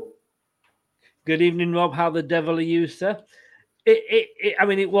 Memorable. Good evening, Rob. How the devil are you, sir?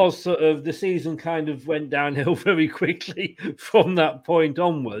 It was sort of, the season kind of went downhill very quickly from that point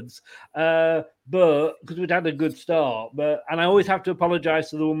onwards, but because we'd had a good start. And I always have to apologise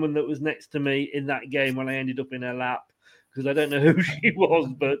to the woman that was next to me in that game when I ended up in her lap, because I don't know who she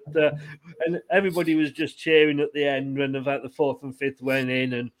was, but and everybody was just cheering at the end when about the fourth and fifth went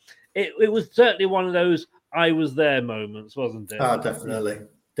in, and it was certainly one of those I was there moments, wasn't it? Oh, definitely.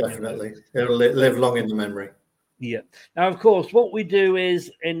 It'll live long in the memory. Yeah. Now, of course, what we do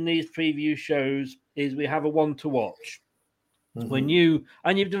is in these preview shows is we have a one to watch. When you've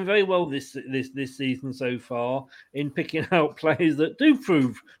done very well this season so far in picking out players that do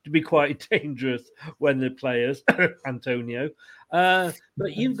prove to be quite dangerous when they're players, Antonio. But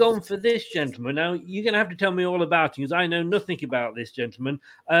you've gone for this gentleman. Now, you're going to have to tell me all about him, because I know nothing about this gentleman.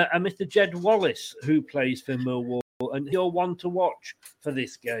 And Mr. Jed Wallace, who plays for Millwall, and you're one to watch for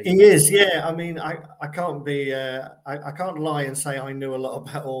this game. He is, yeah. I mean, I can't be, I can't lie and say I knew a lot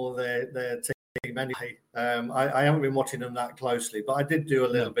about all their team. Anyway, I haven't been watching them that closely, but I did do a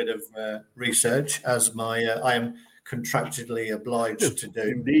little bit of research, as I am contractually obliged to do,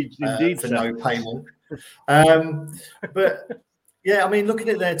 indeed, for no payment. But yeah, I mean, looking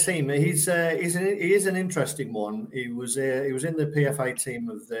at their team, he is an interesting one. He was in the PFA team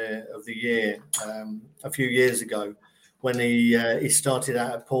of the year a few years ago, when he started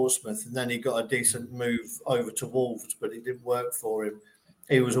out at Portsmouth, and then he got a decent move over to Wolves, but it didn't work for him.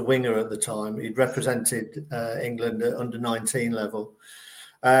 He was a winger at the time. He'd represented England at under-19 level.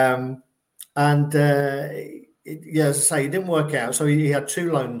 As I say, it didn't work out. So he had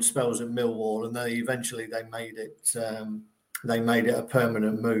 2 loan spells at Millwall, and then eventually they made it a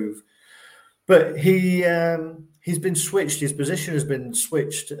permanent move. But he's been switched. His position has been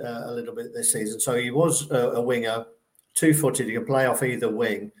switched a little bit this season. So he was a winger, 2-footed. He can play off either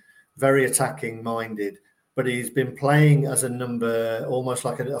wing, very attacking minded. But he's been playing as a number, almost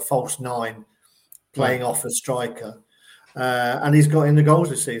like a false 9, playing off a striker. And he's got in the goals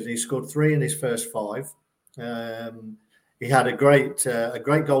this season. He scored 3 in his first 5. He had a great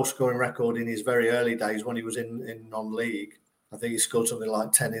goal scoring record in his very early days when he was in non-league. I think he scored something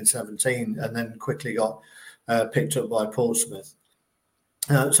like 10 in 17, and then quickly got picked up by Portsmouth.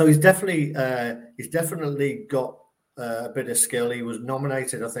 So he's definitely got a bit of skill. He was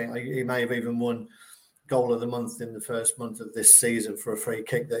nominated. I think he may have even won Goal of the Month in the first month of this season for a free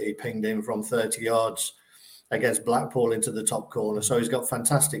kick that he pinged in from 30 yards against Blackpool into the top corner. So he's got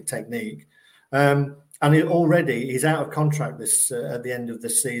fantastic technique. And he's out of contract at the end of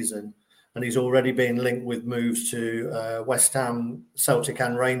this season, and he's already been linked with moves to West Ham, Celtic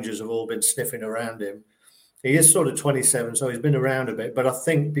and Rangers have all been sniffing around him. He is sort of 27, so he's been around a bit. But I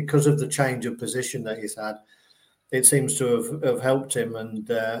think because of the change of position that he's had, it seems to have helped him, and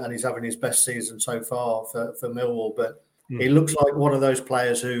he's having his best season so far for Millwall. But he looks like one of those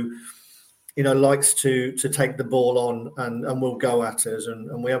players who, likes to take the ball on and will go at us.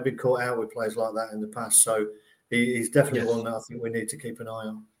 And we have been caught out with players like that in the past. So he's definitely one that I think we need to keep an eye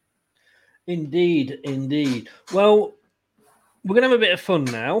on. Indeed. Well, we're going to have a bit of fun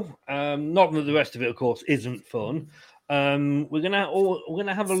now. Not that the rest of it, of course, isn't fun. We're going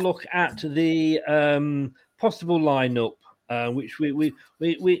to have a look at the possible lineup which we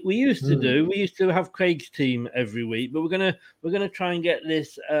used to do. We used to have Craig's team every week, but we're gonna try and get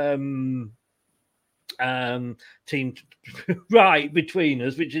this team right between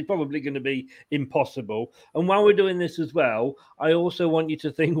us, which is probably going to be impossible. And while we're doing this as well, I also want you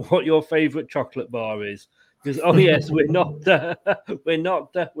to think what your favorite chocolate bar is, because yes, we're not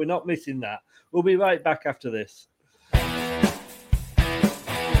missing that. We'll be right back after this.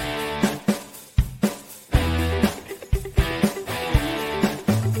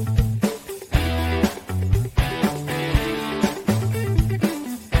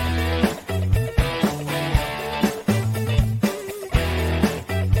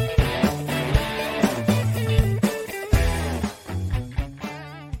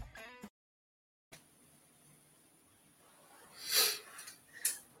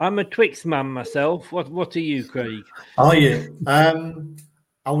 I'm a Twix man myself. What are you, Craig? Are you? I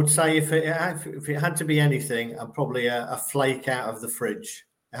would say if it had to be anything, I'm probably a flake out of the fridge.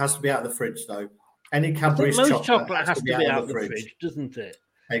 It has to be out of the fridge, though. Any Cadbury's chocolate has to be out of the fridge, doesn't it?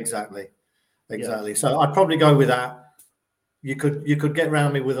 Exactly. Yeah. So I'd probably go with that. You could get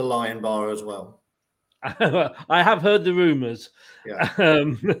around me with a Lion bar as well. I have heard the rumours. Yeah.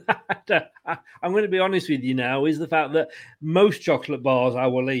 I'm going to be honest with you now. Is the fact that most chocolate bars I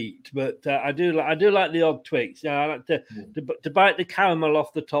will eat, but I do like the odd Twix. I like to bite the caramel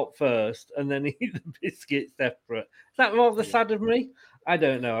off the top first, and then eat the biscuit separate. Is that rather sad of me? I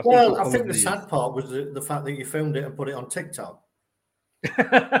don't know. I think the sad part was the fact that you filmed it and put it on TikTok.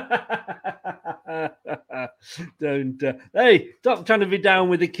 Don't hey, stop trying to be down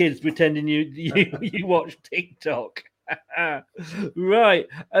with the kids pretending you watch TikTok. Right,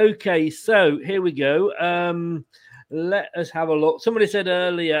 okay, so here we go. Let us have a look. Somebody said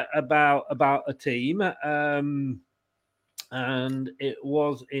earlier about a team, and it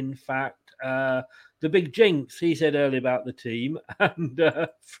was in fact the Big Jinx. He said earlier about the team, and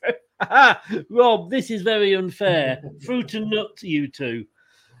Rob, this is very unfair. Fruit and nuts, you two.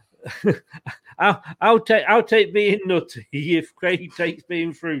 I'll take being nutty if Craig takes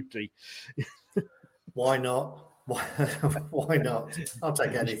being fruity. Why not? Why not? I'll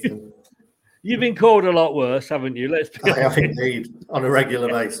take anything. You've been called a lot worse, haven't you? Let's be honest. I have indeed, on a regular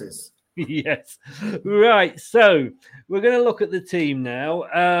basis. Yes. Right. So we're going to look at the team now.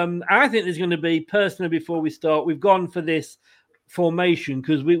 I think there's going to be, personally, before we start, we've gone for this formation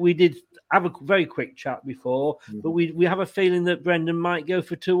because we did have a very quick chat before, but we have a feeling that Brendan might go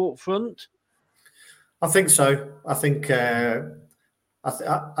for two up front. I think so. I think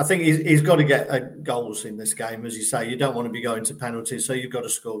he's got to get goals in this game, as you say. You don't want to be going to penalties, so you've got to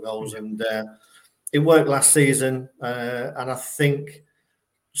score goals, and it worked last season. And I think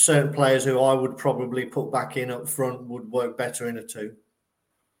certain players who I would probably put back in up front would work better in a two.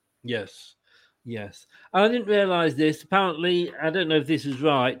 Yes. Yes. I didn't realise this. Apparently, I don't know if this is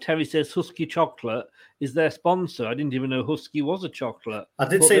right. Terry says Husky Chocolate is their sponsor. I didn't even know Husky was a chocolate. I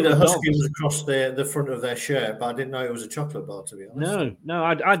did see that Husky was across the front of their shirt, but I didn't know it was a chocolate bar, to be honest. No.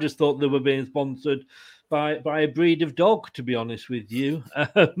 I just thought they were being sponsored by a breed of dog, to be honest with you.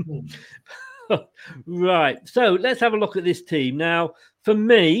 Right. So let's have a look at this team. Now, for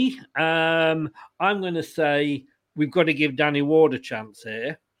me, I'm going to say we've got to give Danny Ward a chance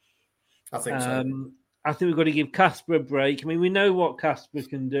here. I think so. I think we've got to give Casper a break. I mean, we know what Casper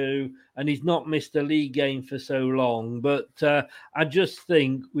can do, and he's not missed a league game for so long. But I just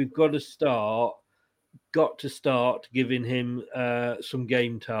think we've got to start giving him some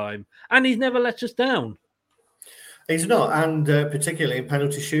game time. And he's never let us down. He's not, and particularly in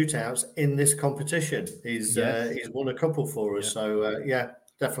penalty shootouts in this competition. He's won a couple for us. Yeah. So,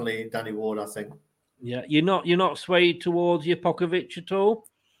 definitely Danny Ward, I think. Yeah, you're not swayed towards Jakupovic at all?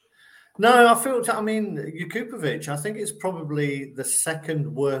 No, Jakupovic, I think it's probably the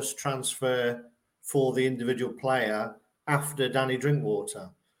second worst transfer for the individual player after Danny Drinkwater.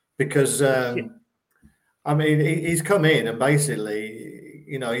 Because, he's come in and basicly,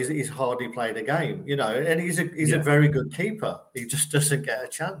 he's hardly played a game, and he's a very good keeper. He just doesn't get a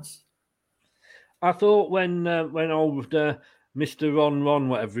chance. I thought when old Mr. Ron,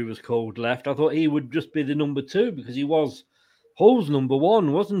 whatever he was called, left, I thought he would just be the number two because he was Hull's number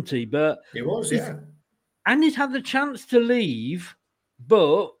one, wasn't he? But he was, yeah. And he's had the chance to leave,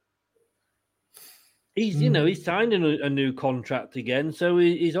 but he's he's signed a new contract again, so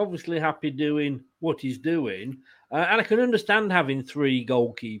he's obviously happy doing what he's doing. And I can understand having three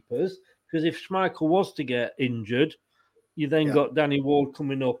goalkeepers because if Schmeichel was to get injured, you then got Danny Ward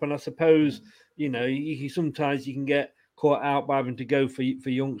coming up, and I suppose sometimes you can get caught out by having to go for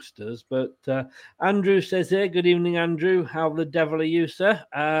youngsters. But Andrew says here, good evening, Andrew. How the devil are you, sir?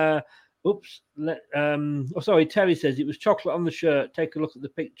 Oops. Sorry, Terry says it was chocolate on the shirt. Take a look at the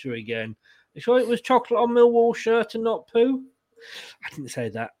picture again. You sure it was chocolate on Millwall shirt and not poo? I didn't say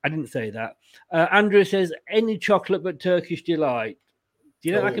that. Andrew says any chocolate but Turkish Delight. Do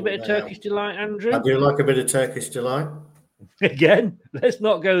you like a bit of Turkish Delight, Andrew? I do like a bit of Turkish Delight. Again, let's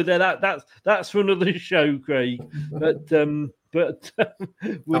not go there. That's for another show, Craig. But I'm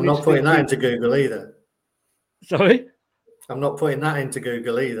not putting that into Google either. Sorry? I'm not putting that into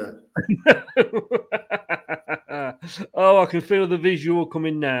Google either. Oh, I can feel the visual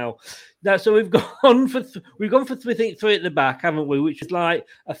coming now. So we've gone for three at the back, haven't we? Which is like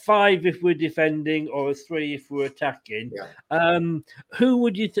a 5 if we're defending, or a 3 if we're attacking. Yeah. Who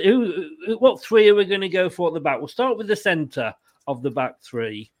would you? What 3 are we going to go for at the back? We'll start with the centre of the back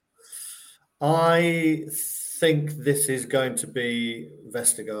 3. I think this is going to be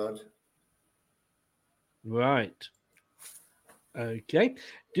Vestergaard. Right. Okay.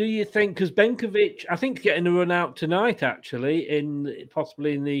 Do you think, because Benkovic, I think, getting a run out tonight, actually,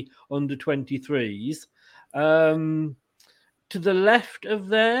 possibly in the under-23s, to the left of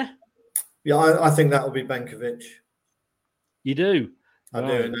there? Yeah, I think that will be Benkovic. You do? I do,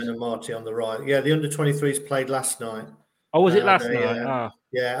 and then Marty on the right. Yeah, the under-23s played last night. Oh, was it last night?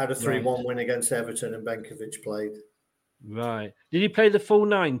 Yeah, had a 3-1 win against Everton, and Benkovic played. Right. Did he play the full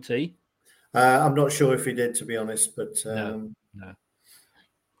 90? I'm not sure if he did, to be honest, but no.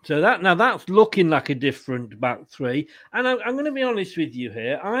 So that's looking like a different back 3. And I'm going to be honest with you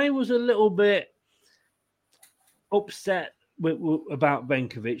here. I was a little bit upset about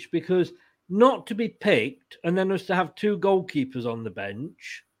Benkovic, because not to be picked and then us to have 2 goalkeepers on the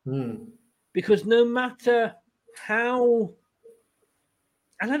bench, because no matter how,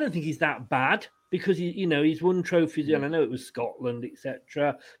 and I don't think he's that bad, because he's won trophies, and I know it was Scotland,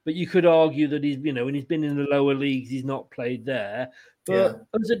 etc. But you could argue that when he's been in the lower leagues, he's not played there. But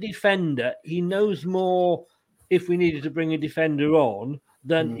as a defender, he knows more if we needed to bring a defender on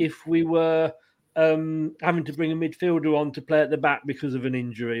than if we were having to bring a midfielder on to play at the back because of an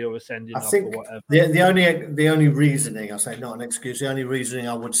injury or a sending off or whatever. The only reasoning, I say not an excuse, the only reasoning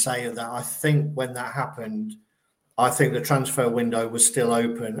I would say that I think when that happened, I think the transfer window was still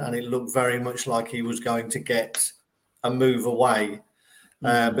open, and it looked very much like he was going to get a move away.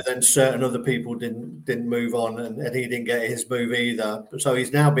 But then certain other people didn't move on, and he didn't get his move either. So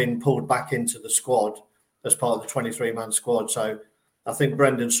he's now been pulled back into the squad as part of the 23-man squad. So I think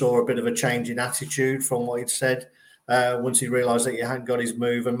Brendan saw a bit of a change in attitude from what he'd said once he realised that he hadn't got his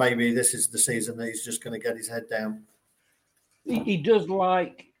move, and maybe this is the season that he's just going to get his head down. He does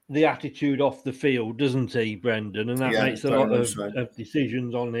like the attitude off the field, doesn't he, Brendan? And that makes a lot of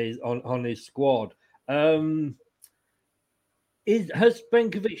decisions on his squad. Has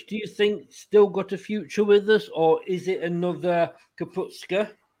Benkovic, do you think, still got a future with us, or is it another Kaputska?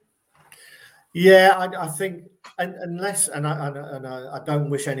 Yeah, I think unless, and I don't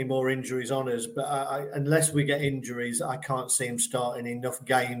wish any more injuries on us, but unless we get injuries, I can't see him starting enough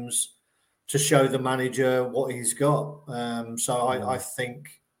games to show the manager what he's got. I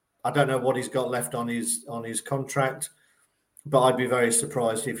think, I don't know what he's got left on his contract, but I'd be very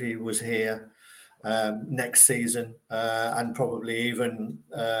surprised if he was here next season, and probably even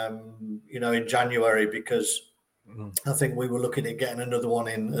in January, because I think we were looking at getting another one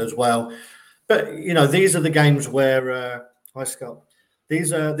in as well. But these are the games where hi Scott.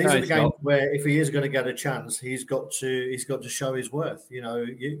 These are the games where if he is going to get a chance, he's got to show his worth. We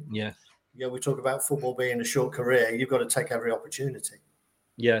talk about football being a short career. You've got to take every opportunity.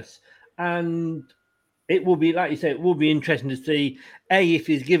 Yes, and it will be, like you say, it will be interesting to see, if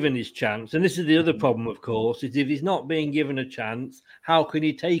he's given his chance. And this is the other problem, of course, is if he's not being given a chance, how can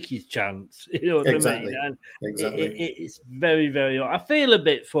he take his chance? You know what exactly. I mean? And exactly. It's very, very, I feel a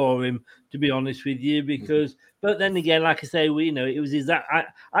bit for him, to be honest with you, because, but then again, like I say, it was his, I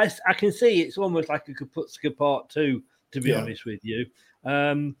can see it's almost like a Kaputska part 2, to be honest with you.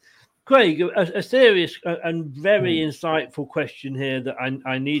 Craig, a serious and very insightful question here that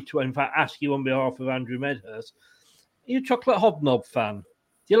I need to, in fact, ask you on behalf of Andrew Medhurst. Are you a chocolate hobnob fan?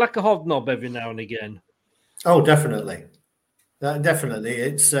 Do you like a hobnob every now and again? Oh, definitely. Definitely.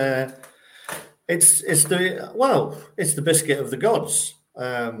 It's the biscuit of the gods,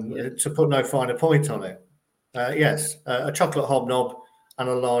 to put no finer point on it. Yes, a chocolate hobnob and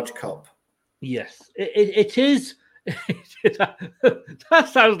a large cup. Yes, it is. That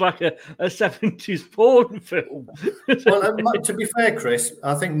sounds like a 70s porn film. Well, to be fair, Chris,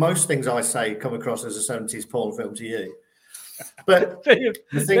 I think most things I say come across as a 70s porn film to you. But the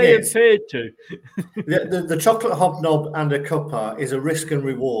thing is, appeared to. the chocolate hobnob and a cuppa is a risk and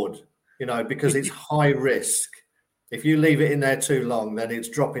reward, because it's high risk If you leave it in there too long, then it's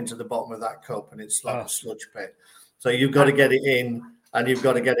dropping to the bottom of that cup and it's like a sludge pit. So you've got to get it in and you've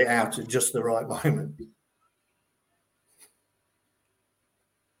got to get it out at just the right moment.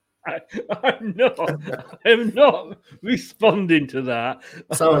 I'm not responding to that.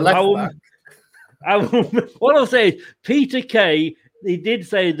 So what I'll say is Peter Kay, he did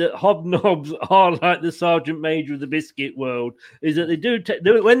say that hobnobs are like the Sergeant Major of the biscuit world. Is that they do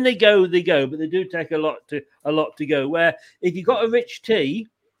when they go, but they do take a lot to go. Where if you got a rich tea,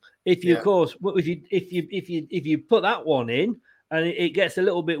 if you put that one in and it gets a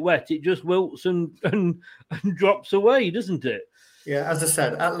little bit wet, it just wilts and drops away, doesn't it? Yeah, as I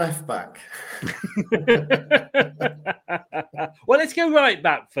said, at left back. Well, let's go right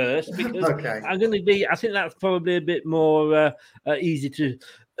back first because okay. I think that's probably a bit more easy to.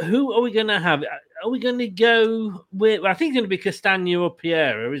 Who are we going to have? Are we going to go with? I think it's going to be Castagna or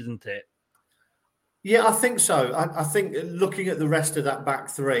Pereira, isn't it? Yeah, I think so. I think looking at the rest of that back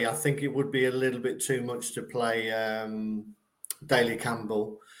three, I think it would be a little bit too much to play Daley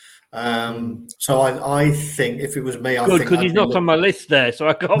Campbell. So I think if it was me, I think because he's not on my list there, so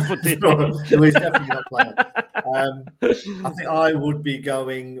I can't put it. No, he's definitely not playing. I think I would be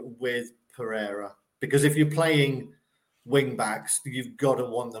going with Pereira because if you're playing wing backs, you've got to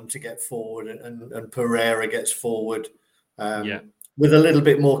want them to get forward, and Pereira gets forward with a little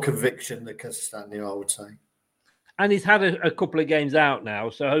bit more conviction than Castagna, I would say. And he's had a couple of games out now,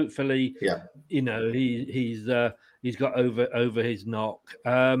 so hopefully, he's got over his knock.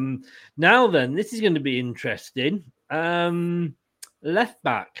 Now then, this is going to be interesting. Left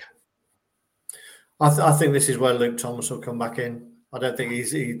back. I think this is where Luke Thomas will come back in. I don't think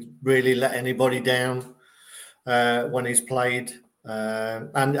he really let anybody down when he's played.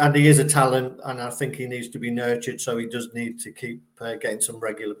 And he is a talent, and I think he needs to be nurtured, so he does need to keep getting some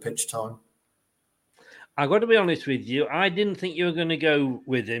regular pitch time. I've got to be honest with you. I didn't think you were going to go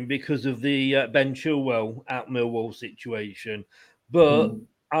with him because of the Ben Chilwell at Millwall situation, but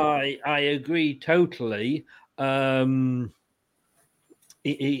I agree totally. He's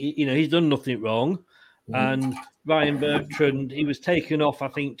done nothing wrong, and Ryan Bertrand, he was taken off, I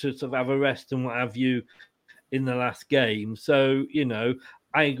think, to sort of have a rest and what have you in the last game. So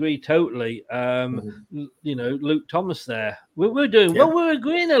I agree totally. Luke Thomas there. We're doing well. We're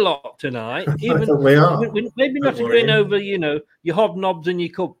agreeing a lot tonight. Even we are. Maybe not agreeing over, your hobnobs and your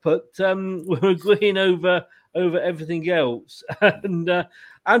cup, but we're agreeing over everything else. And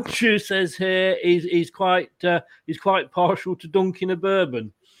Andrew says here he's quite partial to dunking a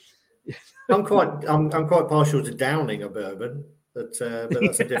bourbon. I'm quite partial to downing a bourbon, but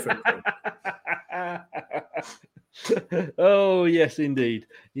that's a different thing. Oh yes, indeed.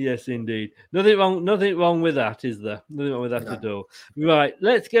 Nothing wrong with that, is there? Nothing wrong with that at all. Right,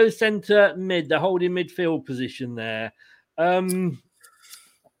 let's go centre mid, the holding midfield position there. Now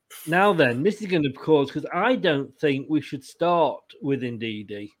then, this is going to cause because I don't think we should start with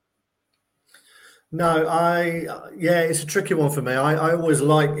Ndidi. No, it's a tricky one for me. I always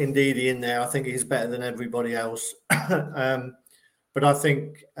like Ndidi in there. I think he's better than everybody else. But I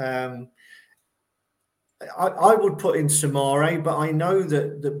think I would put in Samare, but I know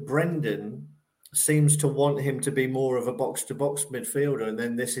that Brendan seems to want him to be more of a box-to-box midfielder, and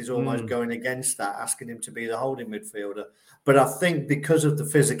then this is almost going against that, asking him to be the holding midfielder. But I think because of the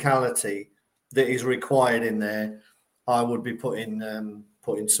physicality that is required in there, I would be putting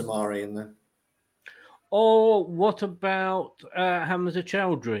Samare in there. Or what about Hamza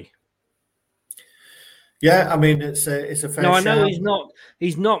Chowdhury? Yeah, I mean it's a fair. No, I know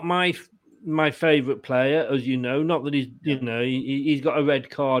he's not my favourite player, as you know. Not that he's he's got a red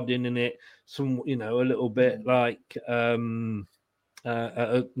card in it. Some a little bit like Ndidi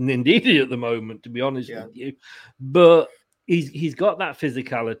at the moment, to be honest with you. But he's got that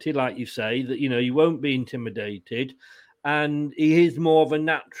physicality, like you say, that he won't be intimidated. And he is more of a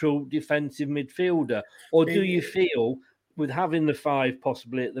natural defensive midfielder. Or do you feel, with having the five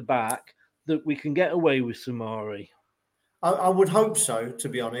possibly at the back, that we can get away with Samari? I would hope so, to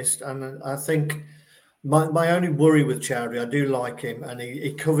be honest. And I think my only worry with Chowdhury, I do like him, and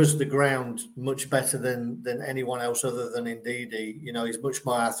he covers the ground much better than anyone else other than Ndidi. He's much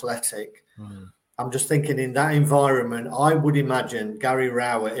more athletic. I'm just thinking in that environment, I would imagine Gary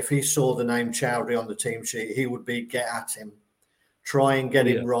Rowett, if he saw the name Chowdhury on the team sheet, he would be get at him, try and get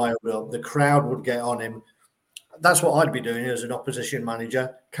him riled up. The crowd would get on him. That's what I'd be doing as an opposition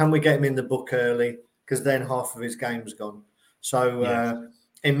manager. Can we get him in the book early? Because then half of his game's gone. So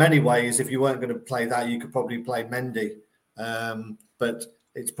in many ways, if you weren't going to play that, you could probably play Mendy. But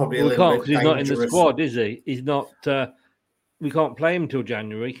it's probably a little bit dangerous. He's not in the squad, is he? He's not. We can't play him till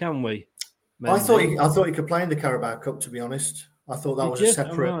January, can we? Mendy. I thought he could play in the Carabao Cup. To be honest, I thought that was a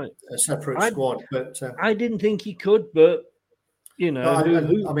separate squad. But I didn't think he could. But you know,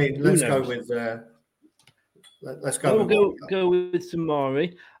 let's go with. Let's go. We'll go with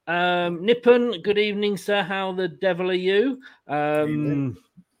Samari. Nippon, good evening, sir. How the devil are you?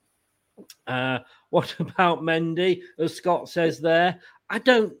 What about Mendy? As Scott says there,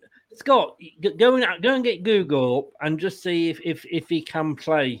 Scott, go and get Google up and just see if he can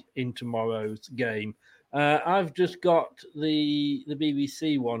play in tomorrow's game. I've just got the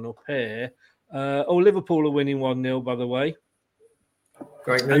BBC one up here. Liverpool are winning 1-0, by the way.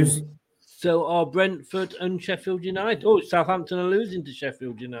 Great news. And so are Brentford and Sheffield United. Southampton are losing to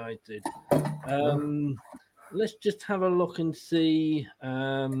Sheffield United. Let's just have a look and see.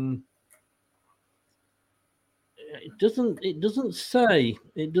 It doesn't say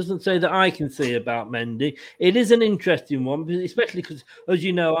that I can see about Mendy. It is an interesting one, especially because, as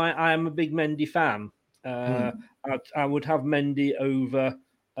you know, I am a big Mendy fan. I would have Mendy over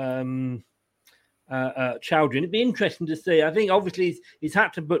Chowdhury. It'd be interesting to see. I think obviously he's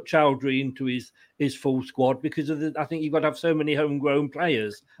had to put Chowdhury into his full squad because of I think you've got to have so many homegrown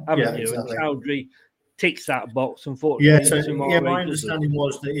players, haven't you? Exactly. And Chowdhury ticks that box. Unfortunately, my understanding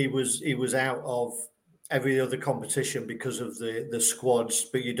was that he was out of every other competition because of the squads,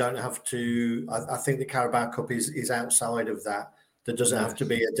 but you don't have to. I think the Carabao Cup is outside of that. There doesn't have to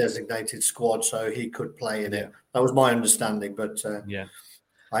be a designated squad, so he could play in it. That was my understanding, but I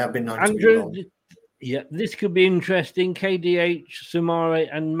have been known to be wrong. Yeah, this could be interesting. KDH, Samari,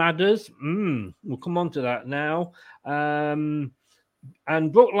 and Madders. We'll come on to that now. And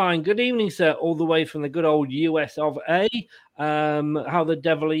Brookline, good evening, sir, all the way from the good old US of A. How the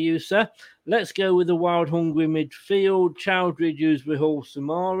devil are you, sir? Let's go with the wild, hungry midfield. Chowdhury, Dewsbury Hall,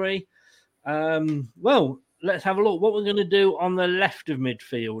 Samari. Let's have a look. What we're going to do on the left of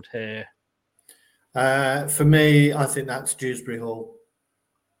midfield here? For me, I think that's Dewsbury Hall.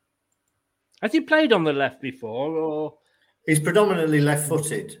 Has he played on the left before, or he's predominantly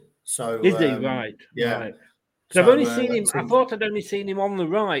left-footed? So is he right? Yeah. Right. So I've only seen him. I thought I'd only seen him on the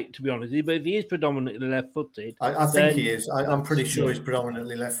right, to be honest with you. But if he is predominantly left-footed, I think he is. I'm pretty sure he's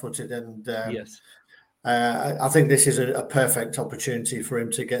predominantly left-footed, and yes. I think this is a perfect opportunity for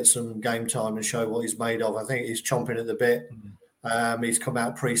him to get some game time and show what he's made of. I think he's chomping at the bit. He's come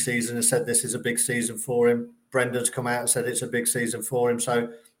out pre-season and said this is a big season for him. Brendan's come out and said it's a big season for him.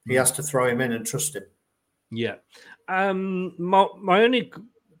 So he has to throw him in and trust him. Yeah. My only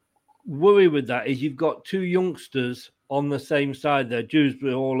worry with that is you've got two youngsters on the same side there,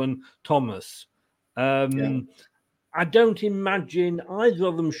 Dewsbury Hall and Thomas. I don't imagine either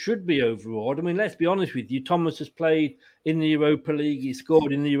of them should be overawed. I mean, let's be honest with you. Thomas has played in the Europa League. He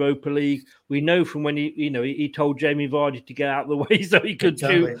scored in the Europa League. We know from when he told Jamie Vardy to get out of the way so he could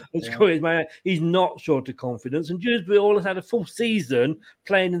shoot and score his man. He's not short of confidence. And Dewsbury Hall has had a full season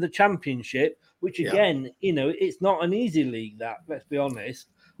playing in the Championship, which again, it's not an easy league. That, let's be honest.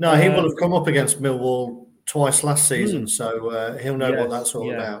 No, he will have come up against Millwall twice last season, so he'll know what that's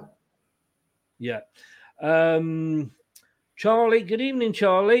all about. Yeah. Charlie, good evening,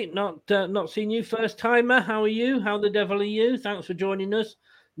 Charlie. Not seen you, first timer. How are you? How the devil are you? Thanks for joining us.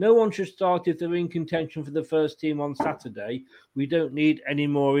 No one should start if they're in contention for the first team on Saturday. We don't need any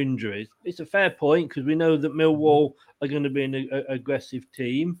more injuries. It's a fair point because we know that Millwall are going to be an aggressive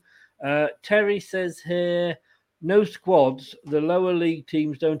team. Terry says here, no squads. The lower league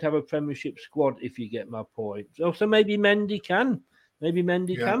teams don't have a Premiership squad, if you get my point. So maybe Mendy can. Maybe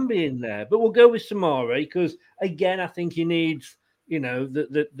Mendy can be in there, but we'll go with Samari because again, I think he needs,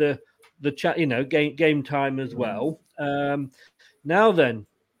 the chat, game time as well. Now then,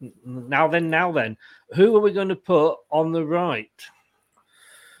 who are we going to put on the right?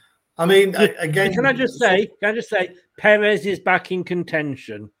 I mean, again, can I just say, Perez is back in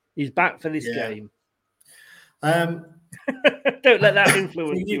contention. He's back for this game. Don't let that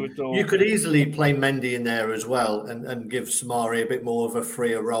influence you at all. You could easily play Mendy in there as well and give Samari a bit more of a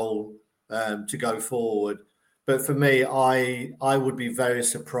freer role to go forward. But for me, I would be very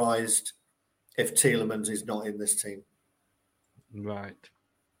surprised if Tielemans is not in this team. Right.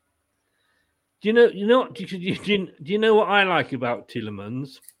 Do you know what I like about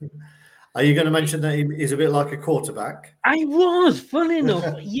Tielemans? Are you going to mention that he's a bit like a quarterback? I was, funny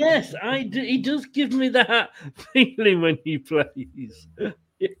enough. Yes, I do. He does give me that feeling when he plays. Do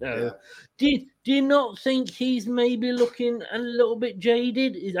you not think he's maybe looking a little bit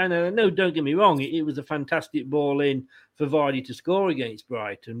jaded? I know, don't get me wrong. It was a fantastic ball in for Vardy to score against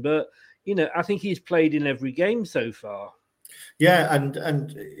Brighton. But, I think he's played in every game so far. Yeah, and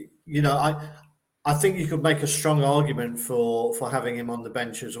I think you could make a strong argument for having him on the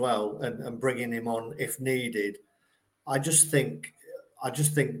bench as well and bringing him on if needed. I just think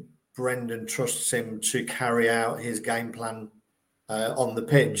Brendan trusts him to carry out his game plan on the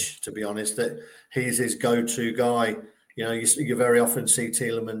pitch. To be honest, that he's his go-to guy. You know, you very often see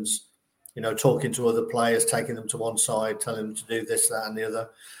Tielemans, you know, talking to other players, taking them to one side, telling them to do this, that, and the other.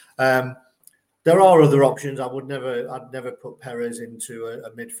 There are other options. I'd never put Perez into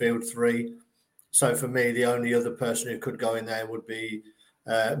a midfield three. So for me, the only other person who could go in there would be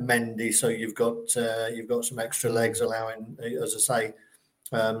Mendy. So you've got some extra legs, allowing, as I say,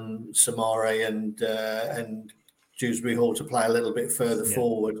 Samari and Dewsbury Hall to play a little bit further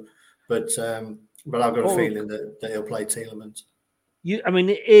forward. But I've got a feeling that he'll play Tielemans.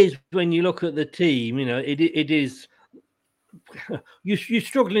 It is, when you look at the team, you know, it is. You're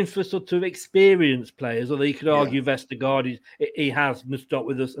struggling for sort of experienced players, although you could argue Vestergaard he has stopped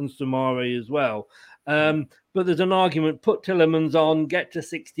with us, and Samari as well. But there's an argument: put Tielemans on, get to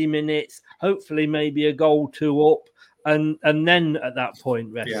 60 minutes, hopefully maybe a goal, 2 up, and then at that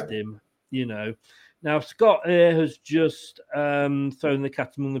point rest him. You know. Now Scott here has just thrown the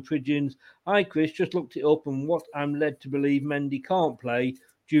cat among the pigeons. Hi Chris, just looked it up, and what I'm led to believe Mendy can't play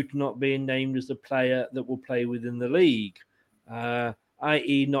due to not being named as a player that will play within the league.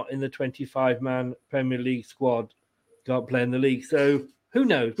 I.e. not in the 25-man Premier League squad, can't play in the league. So who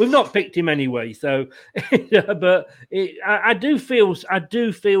knows? We've not picked him anyway. So, but I do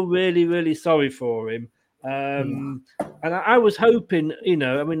feel really, really sorry for him. And I was hoping,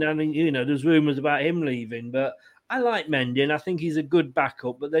 there's rumours about him leaving, but I like Mendy and I think he's a good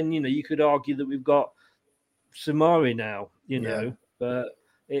backup. But then, you could argue that we've got Samari now, but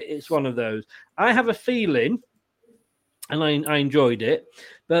it's one of those. I have a feeling. And I enjoyed it,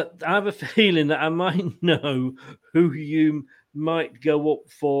 but I have a feeling that I might know who you might go up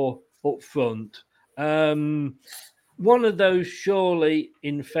for up front. One of those, surely,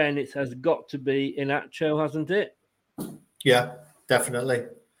 in fairness, has got to be Iheanacho, hasn't it? Yeah, definitely.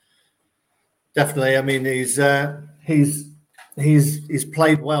 I mean, he's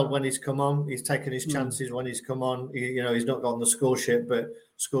played well when he's come on. He's taken his chances when he's come on. He's not got on the score sheet, but.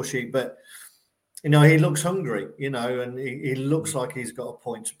 He looks hungry, and he looks like he's got a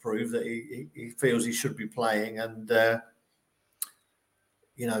point to prove that he feels he should be playing. And,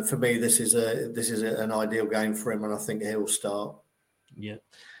 for me, this is an ideal game for him, and I think he'll start. Yeah.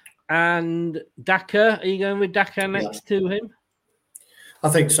 And Daka, are you going with Daka next to him? I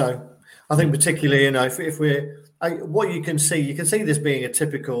think so. I think particularly, if we're what you can see this being a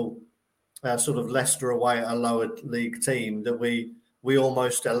typical sort of Leicester away at a lower league team, that we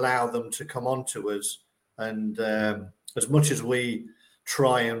almost allow them to come on to us. And as much as we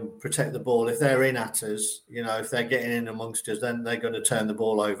try and protect the ball, if they're in at us, if they're getting in amongst us, then they're going to turn the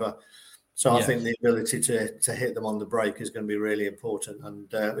ball over. So I think the ability to hit them on the break is going to be really important. And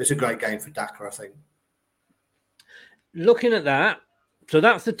it's a great game for Daka, I think. Looking at that, so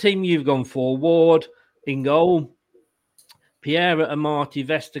that's the team you've gone for. Ward in goal. Piera, Amati,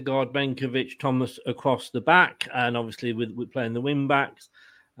 Vestergaard, Benkovic, Thomas across the back, and obviously with playing the wing backs.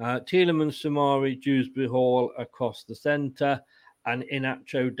 Tielemans, Samari, Dewsbury Hall across the centre, and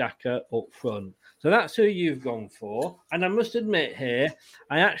Iheanacho, Daka up front. So that's who you've gone for. And I must admit here,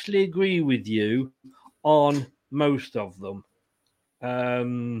 I actually agree with you on most of them.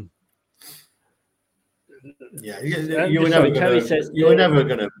 You were never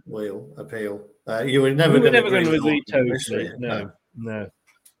going to appeal. You were never going to agree totally.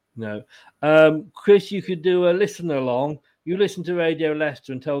 No. Chris, you could do a listen along. You listen to Radio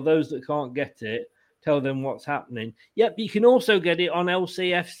Leicester and tell those that can't get it, tell them what's happening. Yep, you can also get it on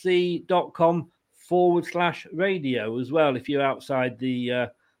lcfc.com/radio as well if you're outside the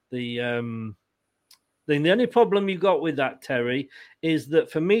thing. The only problem you got with that, Terry, is that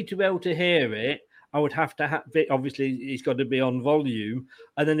for me to be able to hear it, I would have to have it. Obviously, it's got to be on volume.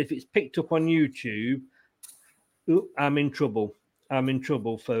 And then if it's picked up on YouTube, I'm in trouble. I'm in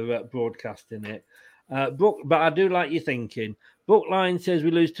trouble for broadcasting it. But I do like your thinking. Brookline says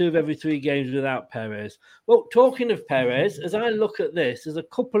we lose 2 of every 3 games without Perez. Well, talking of Perez, as I look at this, there's a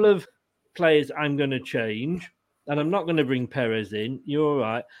couple of players I'm going to change. And I'm not going to bring Perez in. You're all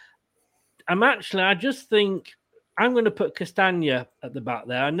right. I just think I'm going to put Castagna at the back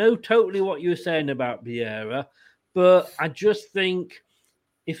there. I know totally what you were saying about Vieira, but I just think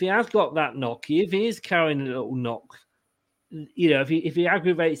if he has got that knock, if he is carrying a little knock, if he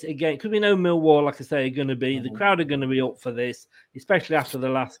aggravates it again, because we know Millwall, like I say, are going to be, the crowd are going to be up for this, especially after the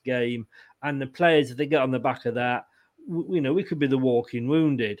last game. And the players, if they get on the back of that, we could be the walking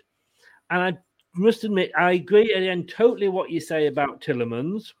wounded. And I must admit, I agree again totally what you say about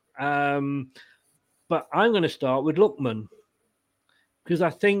Tielemans. But I'm going to start with Lookman because I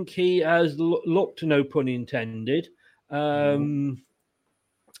think he has looked, no pun intended. I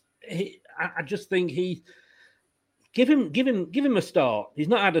just think he give him a start. He's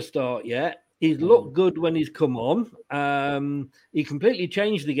not had a start yet. He's looked good when he's come on. He completely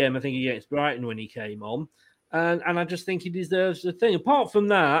changed the game, I think, against Brighton when he came on, and I just think he deserves the thing. Apart from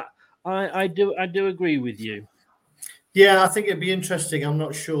that, I do agree with you. Yeah, I think it'd be interesting. I'm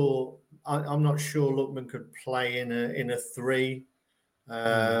not sure. I'm not sure Lookman could play in a 3.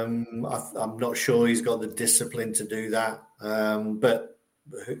 I'm not sure he's got the discipline to do that. But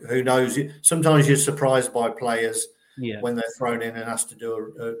who knows? Sometimes you're surprised by players when they're thrown in and asked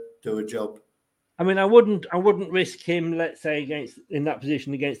to do a job. I mean, I wouldn't risk him, let's say, in that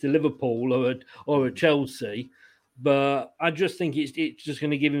position against a Liverpool or a Chelsea. But I just think it's just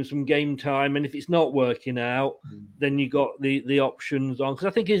going to give him some game time, and if it's not working out, then you got the options on. Because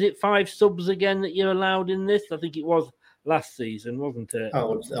I think, is it 5 subs again that you're allowed in this? I think it was last season, wasn't it? I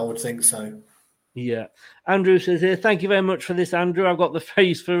would think so. Yeah. Andrew says here, thank you very much for this, Andrew. I've got the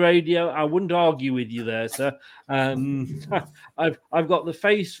face for radio. I wouldn't argue with you there, sir. I've got the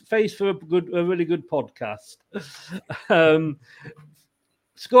face for a really good podcast.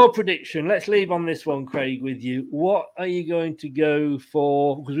 Score prediction. Let's leave on this one, Craig, with you. What are you going to go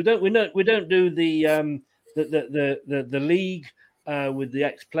for? Because we don't do the league with the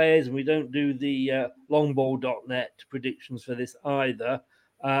ex-players, and we don't do the longball.net predictions for this either.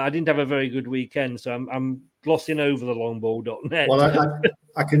 I didn't have a very good weekend, so I'm glossing over the longball.net. Well,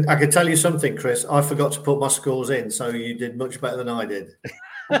 I can tell you something, Chris. I forgot to put my scores in, so you did much better than I did.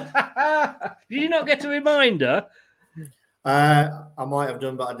 Did you not get a reminder? I might have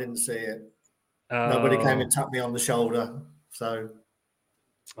done, but I didn't see it. Nobody came and tapped me on the shoulder. So,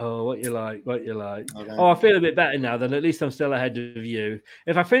 what you like? Okay. Oh, I feel a bit better now. Then at least I'm still ahead of you.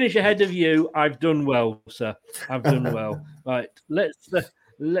 If I finish ahead of you, I've done well, sir. I've done well. Right,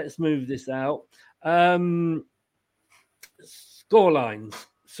 let's move this out. Score lines.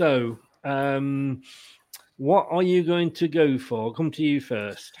 So, what are you going to go for? I'll come to you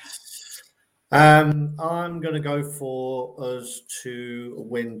first. I'm going to go for us to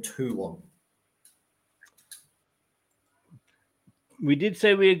win 2-1. We did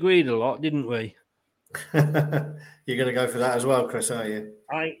say we agreed a lot, didn't we? You're going to go for that as well, Chris, are you?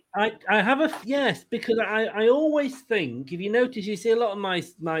 I have yes, because I always think, if you notice, you see a lot of my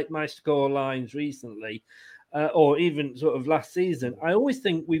score lines recently, or even sort of last season. I always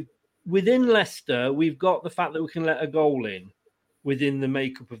think within Leicester, we've got the fact that we can let a goal in within the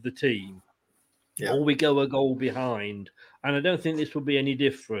makeup of the team. Yeah. Or we go a goal behind, and I don't think this will be any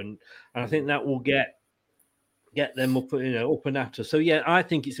different. And I think that will get them up and at us. So yeah, I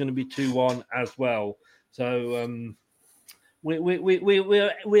think it's going to be 2-1 as well. So we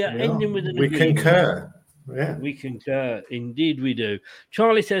are ending with an agreement. We concur. Yeah, we concur. Indeed, we do.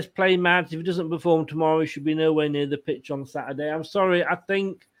 Charlie says, "Play Mads. If he doesn't perform tomorrow, he should be nowhere near the pitch on Saturday." I'm sorry. I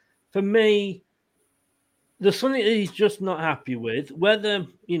think for me, there's something that he's just not happy with. Whether,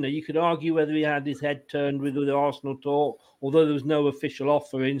 you could argue whether he had his head turned with the Arsenal talk, although there was no official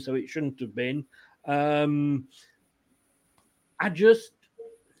offer in, so it shouldn't have been. There's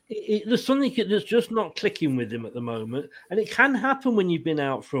something that's just not clicking with him at the moment. And it can happen when you've been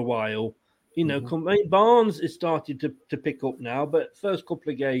out for a while. Barnes is started to pick up now, but first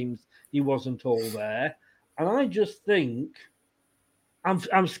couple of games, he wasn't all there. And I just think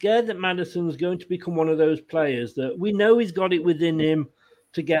I'm scared that Maddison's going to become one of those players that we know he's got it within him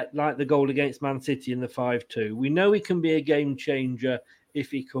to get like the goal against Man City in the 5-2. We know he can be a game changer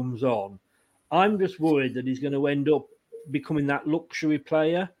if he comes on. I'm just worried that he's going to end up becoming that luxury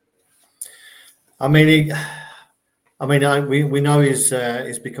player. We know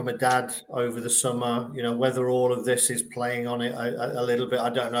he's become a dad over the summer. Whether all of this is playing on it a little bit, I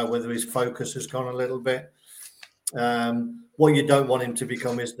don't know. Whether his focus has gone a little bit. What you don't want him to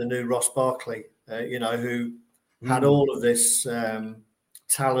become is the new Ross Barkley, who had all of this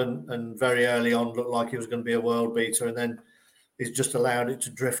talent and very early on looked like he was going to be a world beater, and then he's just allowed it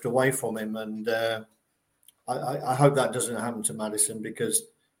to drift away from him. And I hope that doesn't happen to Maddison because,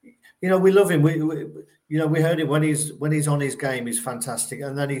 we love him. We heard him when he's on his game, he's fantastic,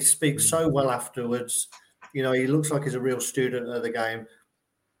 and then he speaks so well afterwards. He looks like he's a real student of the game,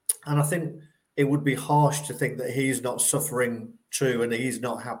 and I think it would be harsh to think that he's not suffering too and he's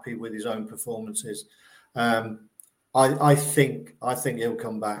not happy with his own performances. I think he'll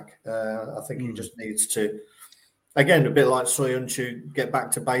come back. I think he just needs to, again, a bit like Soyuncu, get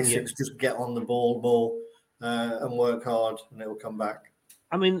back to basics, just get on the ball more and work hard, and it'll come back.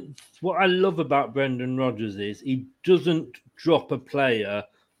 I mean, what I love about Brendan Rodgers is he doesn't drop a player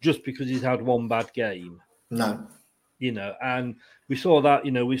just because he's had one bad game. No. You know, and we saw that,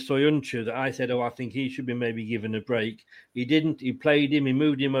 you know, with Soyuncu that I said, I think he should be maybe given a break. He didn't. He played him. He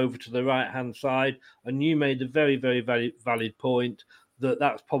moved him over to the right-hand side. And you made a very, very, very valid point that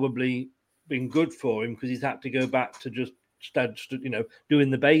that's probably been good for him because he's had to go back to just, you know,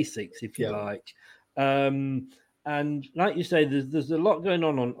 doing the basics, if you like. And like you say, there's a lot going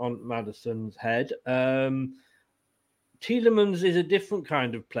on Maddison's head. Tielemans is a different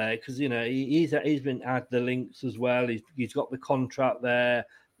kind of player because, you know, he's been at the Links as well. He's got the contract there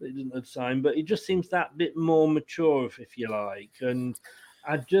that he didn't sign, but he just seems that bit more mature, if you like. And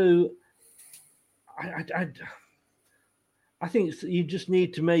I think you just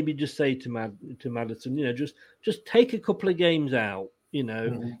need to maybe just say to Maddison, you know, just take a couple of games out, you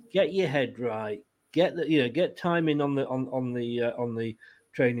know, get your head right, get time in on the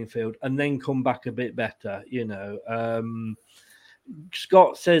training field, and then come back a bit better, you know.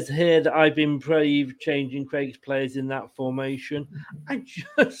 Scott says here that I've been brave changing Craig's players in that formation. I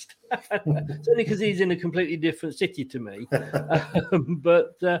just it's only because he's in a completely different city to me.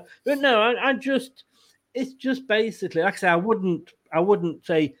 But no, I just it's just basically, like I say, I wouldn't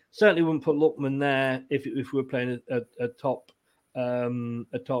say, certainly wouldn't put Lookman there if we were playing a top 4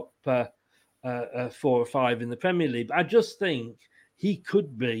 or 5 in the Premier League. But I just think he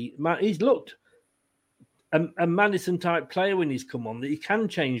could be. He's looked a Maddison type player when he's come on, that he can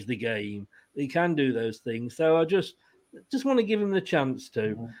change the game, that he can do those things. So I just want to give him the chance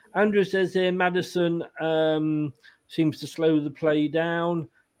to. Andrew says here, Maddison seems to slow the play down.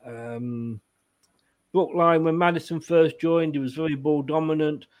 Brookline, when Maddison first joined, he was very ball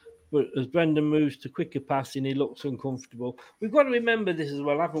dominant, but as Brendan moves to quicker passing, he looks uncomfortable. We've got to remember this as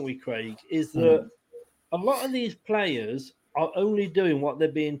well, haven't we, Craig? Is that a lot of these players are only doing what they're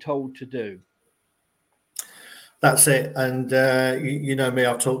being told to do. That's it. And you know me,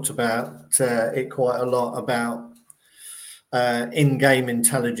 I've talked about it quite a lot, about in-game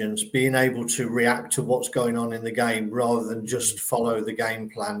intelligence, being able to react to what's going on in the game rather than just follow the game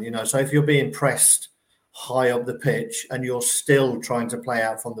plan. You know, so if you're being pressed high up the pitch and you're still trying to play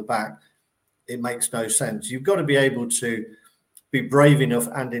out from the back, it makes no sense. You've got to be able to be brave enough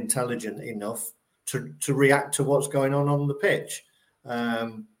and intelligent enough to react to what's going on the pitch.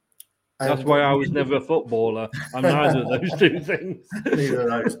 That's why I was never a footballer. I'm neither of those two things. Neither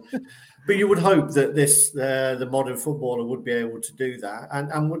of those. But you would hope that the modern footballer would be able to do that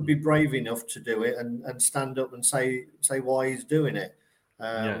and would be brave enough to do it and stand up and say why he's doing it.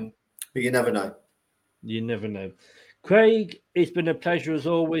 But you never know. You never know. Craig, it's been a pleasure as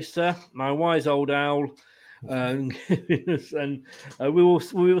always, sir. My wise old owl. And we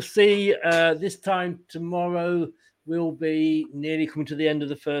will see this time tomorrow. We'll be nearly coming to the end of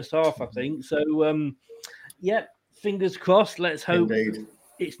the first half, I think. So, fingers crossed. Let's hope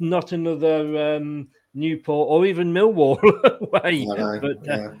it's not another Newport or even Millwall way.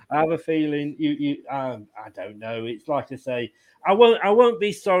 I have a feeling I don't know. It's like I say, I won't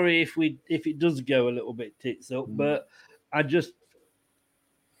be sorry if it does go a little bit tits up, but I don't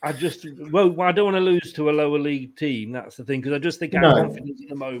want to lose to a lower league team. That's the thing, because I just think our confidence at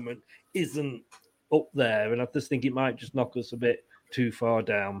the moment isn't up there, and I just think it might just knock us a bit too far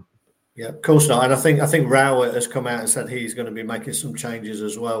down. Yeah, of course not. And I think Rowett has come out and said he's going to be making some changes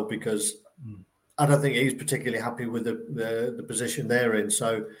as well, because I don't think he's particularly happy with the position they're in.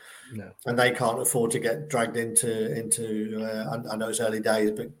 So, and they can't afford to get dragged into. I know it's early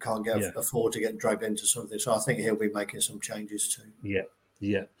days, but can't afford to get dragged into something. So I think he'll be making some changes too.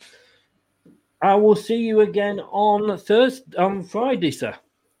 Yeah. I will see you again on Friday, sir.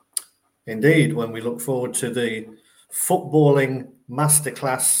 Indeed, when we look forward to the footballing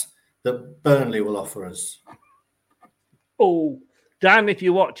masterclass that Burnley will offer us. Oh, Dan, if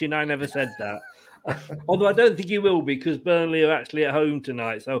you're watching, I never said that. Although I don't think he will be, because Burnley are actually at home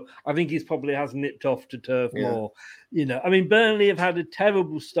tonight. So I think he probably has nipped off to Turf Moor. You know, I mean, Burnley have had a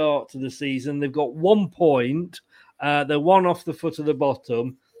terrible start to the season. They've got 1 point. They're one off the foot of the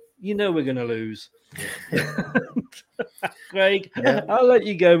bottom. You know we're going to lose. Craig, I'll let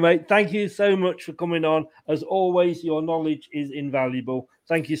you go, mate. Thank you so much for coming on. As always, your knowledge is invaluable.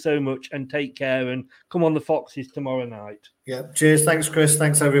 Thank you so much, and take care, and come on the Foxes tomorrow night. Yeah, cheers. Thanks, Chris.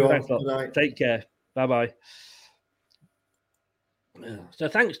 Thanks, everyone. Good night. Take care. Bye-bye. So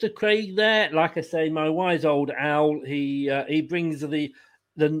thanks to Craig there. Like I say, my wise old owl, he brings the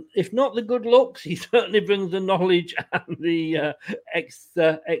if not the good looks, he certainly brings the knowledge and the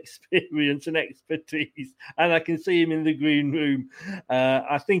experience and expertise. And I can see him in the green room.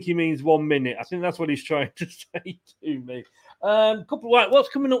 I think he means 1 minute. I think that's what he's trying to say to me. What's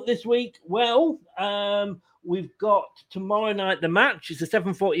coming up this week? Well, we've got tomorrow night the match. It's a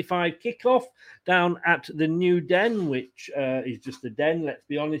 7:45 kickoff down at the New Den, which is just a den, let's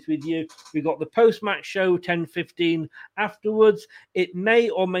be honest with you. We've got the post-match show, 10:15 afterwards. It may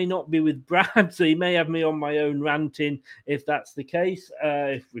or may not be with Brad, so he may have me on my own ranting if that's the case.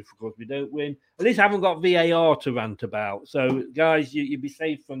 If of course we don't win. At least I haven't got VAR to rant about. So, guys, you'd be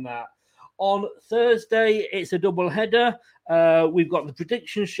safe from that. On Thursday, it's a double header. We've got the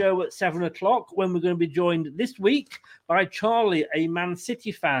prediction show at 7 o'clock when we're going to be joined this week by Charlie, a Man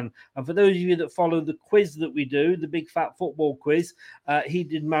City fan. And for those of you that follow the quiz that we do, the Big Fat Football Quiz, he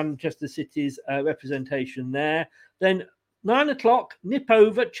did Manchester City's representation there. Then 9 o'clock, nip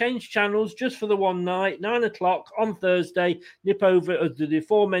over, change channels just for the one night. 9 o'clock on Thursday, nip over to the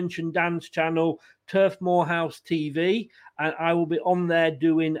aforementioned Dan's channel, Turf Moorhouse TV. And I will be on there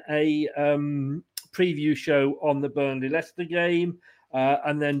doing a preview show on the Burnley-Leicester game.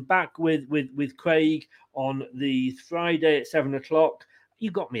 And then back with Craig on the Friday at 7 o'clock. You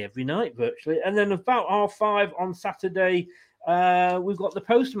got me every night virtually. And then about 5:30 on Saturday, we've got the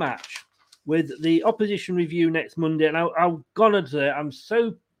post-match with the opposition review next Monday. And I'm going to say I'm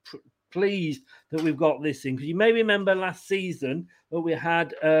so pleased that we've got this in, because you may remember last season that we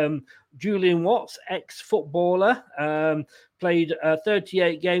had Julian Watts, ex-footballer, played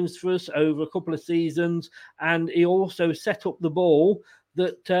 38 games for us over a couple of seasons, and he also set up the ball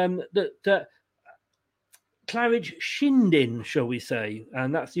that Claridge Shindin, shall we say,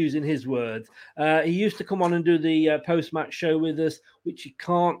 and that's using his words. He used to come on and do the post-match show with us, which he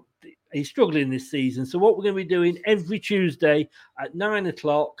can't. He's struggling this season. So what we're going to be doing every Tuesday at 9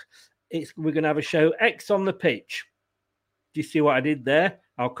 o'clock, we're going to have a show, X on the Pitch. Do you see what I did there?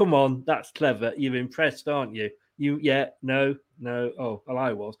 Oh, come on. That's clever. You're impressed, aren't you? No. Oh, well,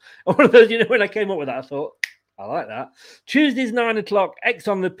 I was. One of those, when I came up with that, I thought, I like that. Tuesdays, 9 o'clock, X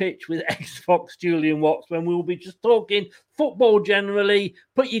on the Pitch with X-Fox Julian Watts, when we'll be just talking football generally.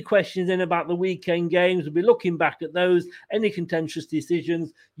 Put your questions in about the weekend games. We'll be looking back at those, any contentious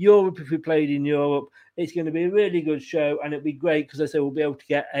decisions, Europe if we played in Europe. It's going to be a really good show, and it'll be great because I say we'll be able to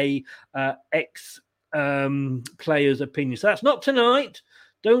get a ex-player's opinion. So that's not tonight.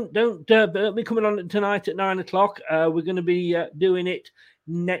 Don't be coming on tonight at 9 o'clock. We're going to be doing it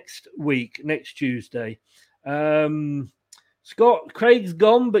next week, next Tuesday. Scott, Craig's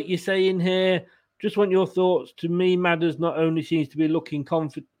gone, but you say in here, just want your thoughts. To me, Madders not only seems to be lacking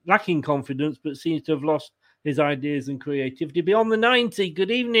confidence, but seems to have lost his ideas and creativity. Beyond the 90, good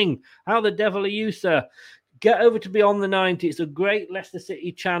evening. How the devil are you, sir? Get over to Beyond the 90. It's a great Leicester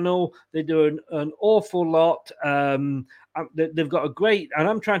City channel. They do an awful lot. They've got a great, and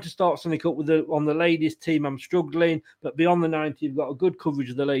I'm trying to start something up on the ladies' team. I'm struggling, but Beyond the 90, you've got a good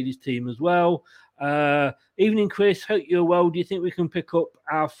coverage of the ladies' team as well. Evening, Chris. Hope you're well. Do you think we can pick up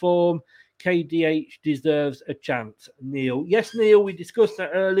our form? KDH deserves a chance. Neil. Yes, Neil, we discussed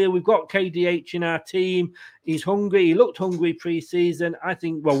that earlier. We've got KDH in our team. He's hungry. He looked hungry pre-season. I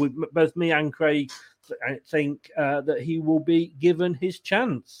think, both me and Craig think that he will be given his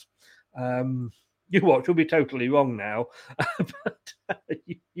chance. You watch, we'll be totally wrong now. But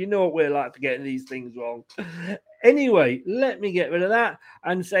you know what we're like for getting these things wrong. Anyway, let me get rid of that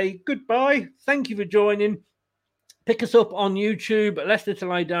and say goodbye. Thank you for joining. Pick us up on YouTube, Leicester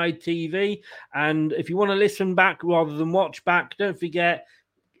Till I Die TV. And if you want to listen back rather than watch back, don't forget,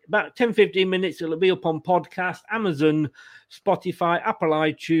 about 10-15 minutes, it'll be up on podcast, Amazon, Spotify, Apple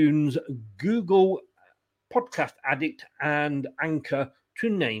iTunes, Google Podcast Addict, and Anchor, to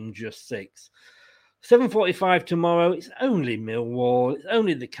name just 6. 7:45 tomorrow. It's only Millwall. It's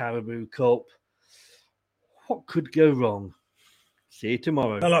only the Carabao Cup. What could go wrong? See you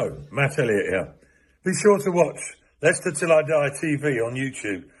tomorrow. Hello, Matt Elliott here. Be sure to watch Leicester Till I Die TV on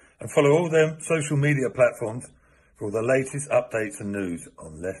YouTube and follow all them social media platforms for all the latest updates and news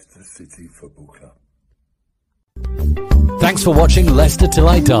on Leicester City Football Club. Thanks for watching Leicester Till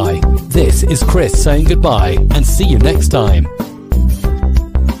I Die. This is Chris saying goodbye and see you next time.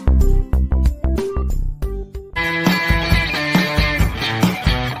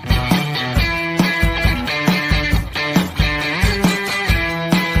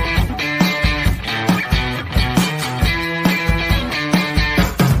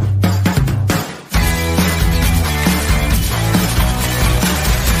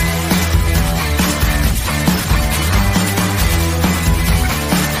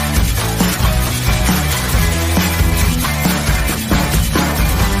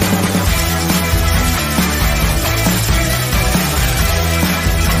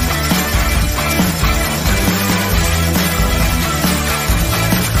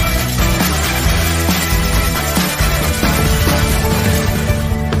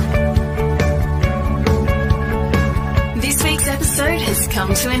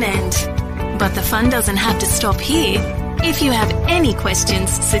 come to an end. But the fun doesn't have to stop here. If you have any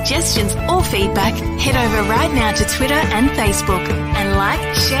questions, suggestions or feedback, head over right now to Twitter and Facebook and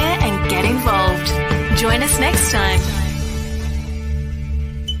like, share and get involved. Join us next time.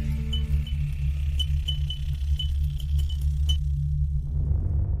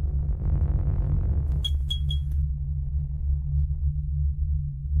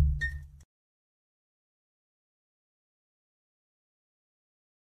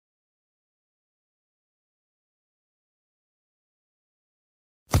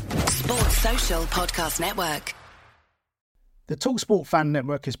 Sports Social Podcast Network. The TalkSport Fan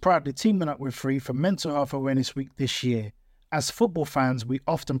Network is proudly teaming up with Free for Mental Health Awareness Week this year. As football fans, we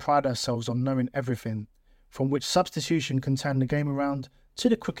often pride ourselves on knowing everything, from which substitution can turn the game around to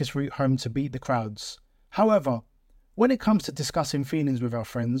the quickest route home to beat the crowds. However, when it comes to discussing feelings with our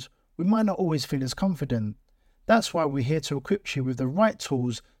friends, we might not always feel as confident. That's why we're here to equip you with the right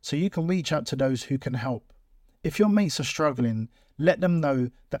tools so you can reach out to those who can help. If your mates are struggling, let them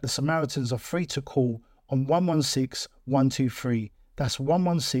know that the Samaritans are free to call on 116 123. That's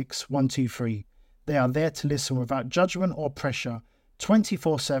 116 123. They are there to listen without judgment or pressure,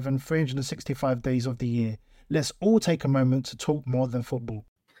 24/7, 365 days of the year. Let's all take a moment to talk more than football.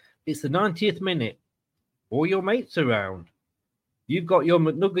 It's the 90th minute. All your mates around. You've got your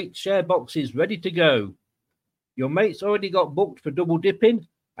McNugget share boxes ready to go. Your mates already got booked for double dipping,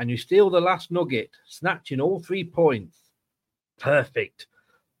 and you steal the last nugget, snatching all 3 points. Perfect.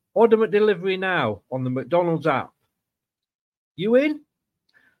 Order McDelivery now on the McDonald's app. You in?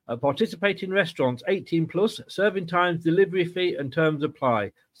 At participating restaurants, 18 plus, serving times, delivery fee and terms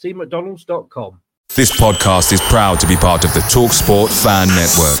apply. See mcdonalds.com. This podcast is proud to be part of the TalkSport Fan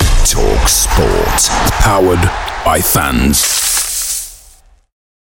Network. TalkSport. Powered by fans.